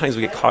sometimes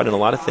we get caught in a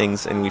lot of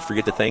things and we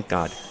forget to thank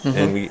God.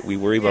 And we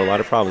worry about a lot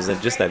of problems.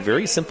 And just that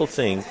very simple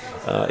thing,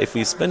 if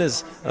we spend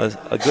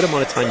a good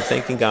amount of time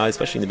thanking God,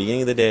 especially in the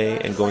beginning of the day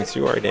and going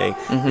through our day,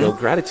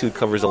 gratitude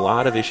covers a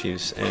lot of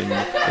issues.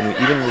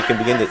 And even we can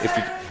begin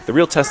to, the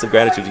real test of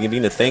gratitude, you can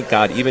begin to thank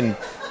God even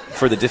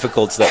for the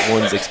difficulties that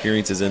one's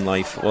experiences in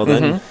life. Well,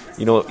 then,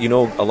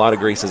 a lot of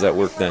grace is at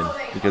work then,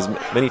 because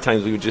many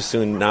times we would just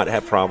soon not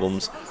have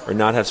problems or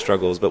not have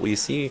struggles. But we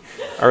see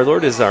our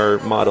Lord is our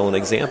model and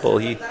example.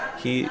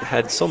 He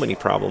had so many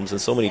problems and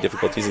so many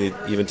difficulties, and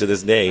even to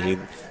this day, he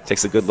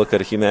takes a good look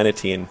at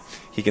humanity and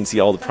he can see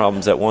all the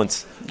problems at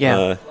once.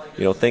 Yeah.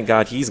 Thank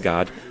God he's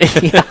God.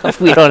 Yeah,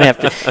 we don't have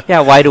to.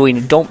 Yeah, why do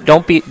we?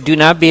 Do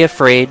not be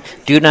afraid.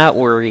 Do not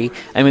worry.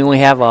 I mean, we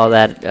have all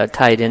that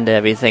tied into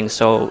everything,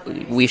 so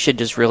we should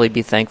just really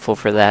be thankful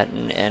for that.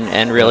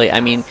 And really, I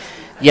mean,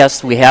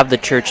 yes, we have the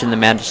church and the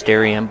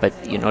magisterium, but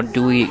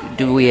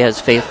do we as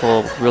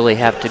faithful really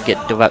have to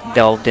get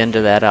delved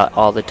into that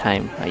all the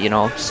time?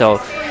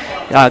 So.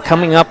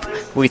 Coming up,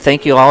 We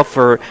thank you all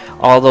for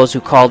all those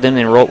who called in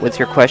and wrote with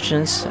your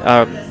questions.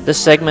 This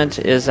segment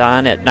is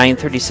on at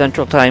 9:30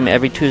 Central Time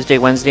every Tuesday,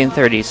 Wednesday, and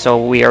Thursday,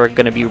 so we are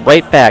going to be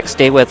right back.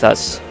 Stay with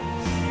us.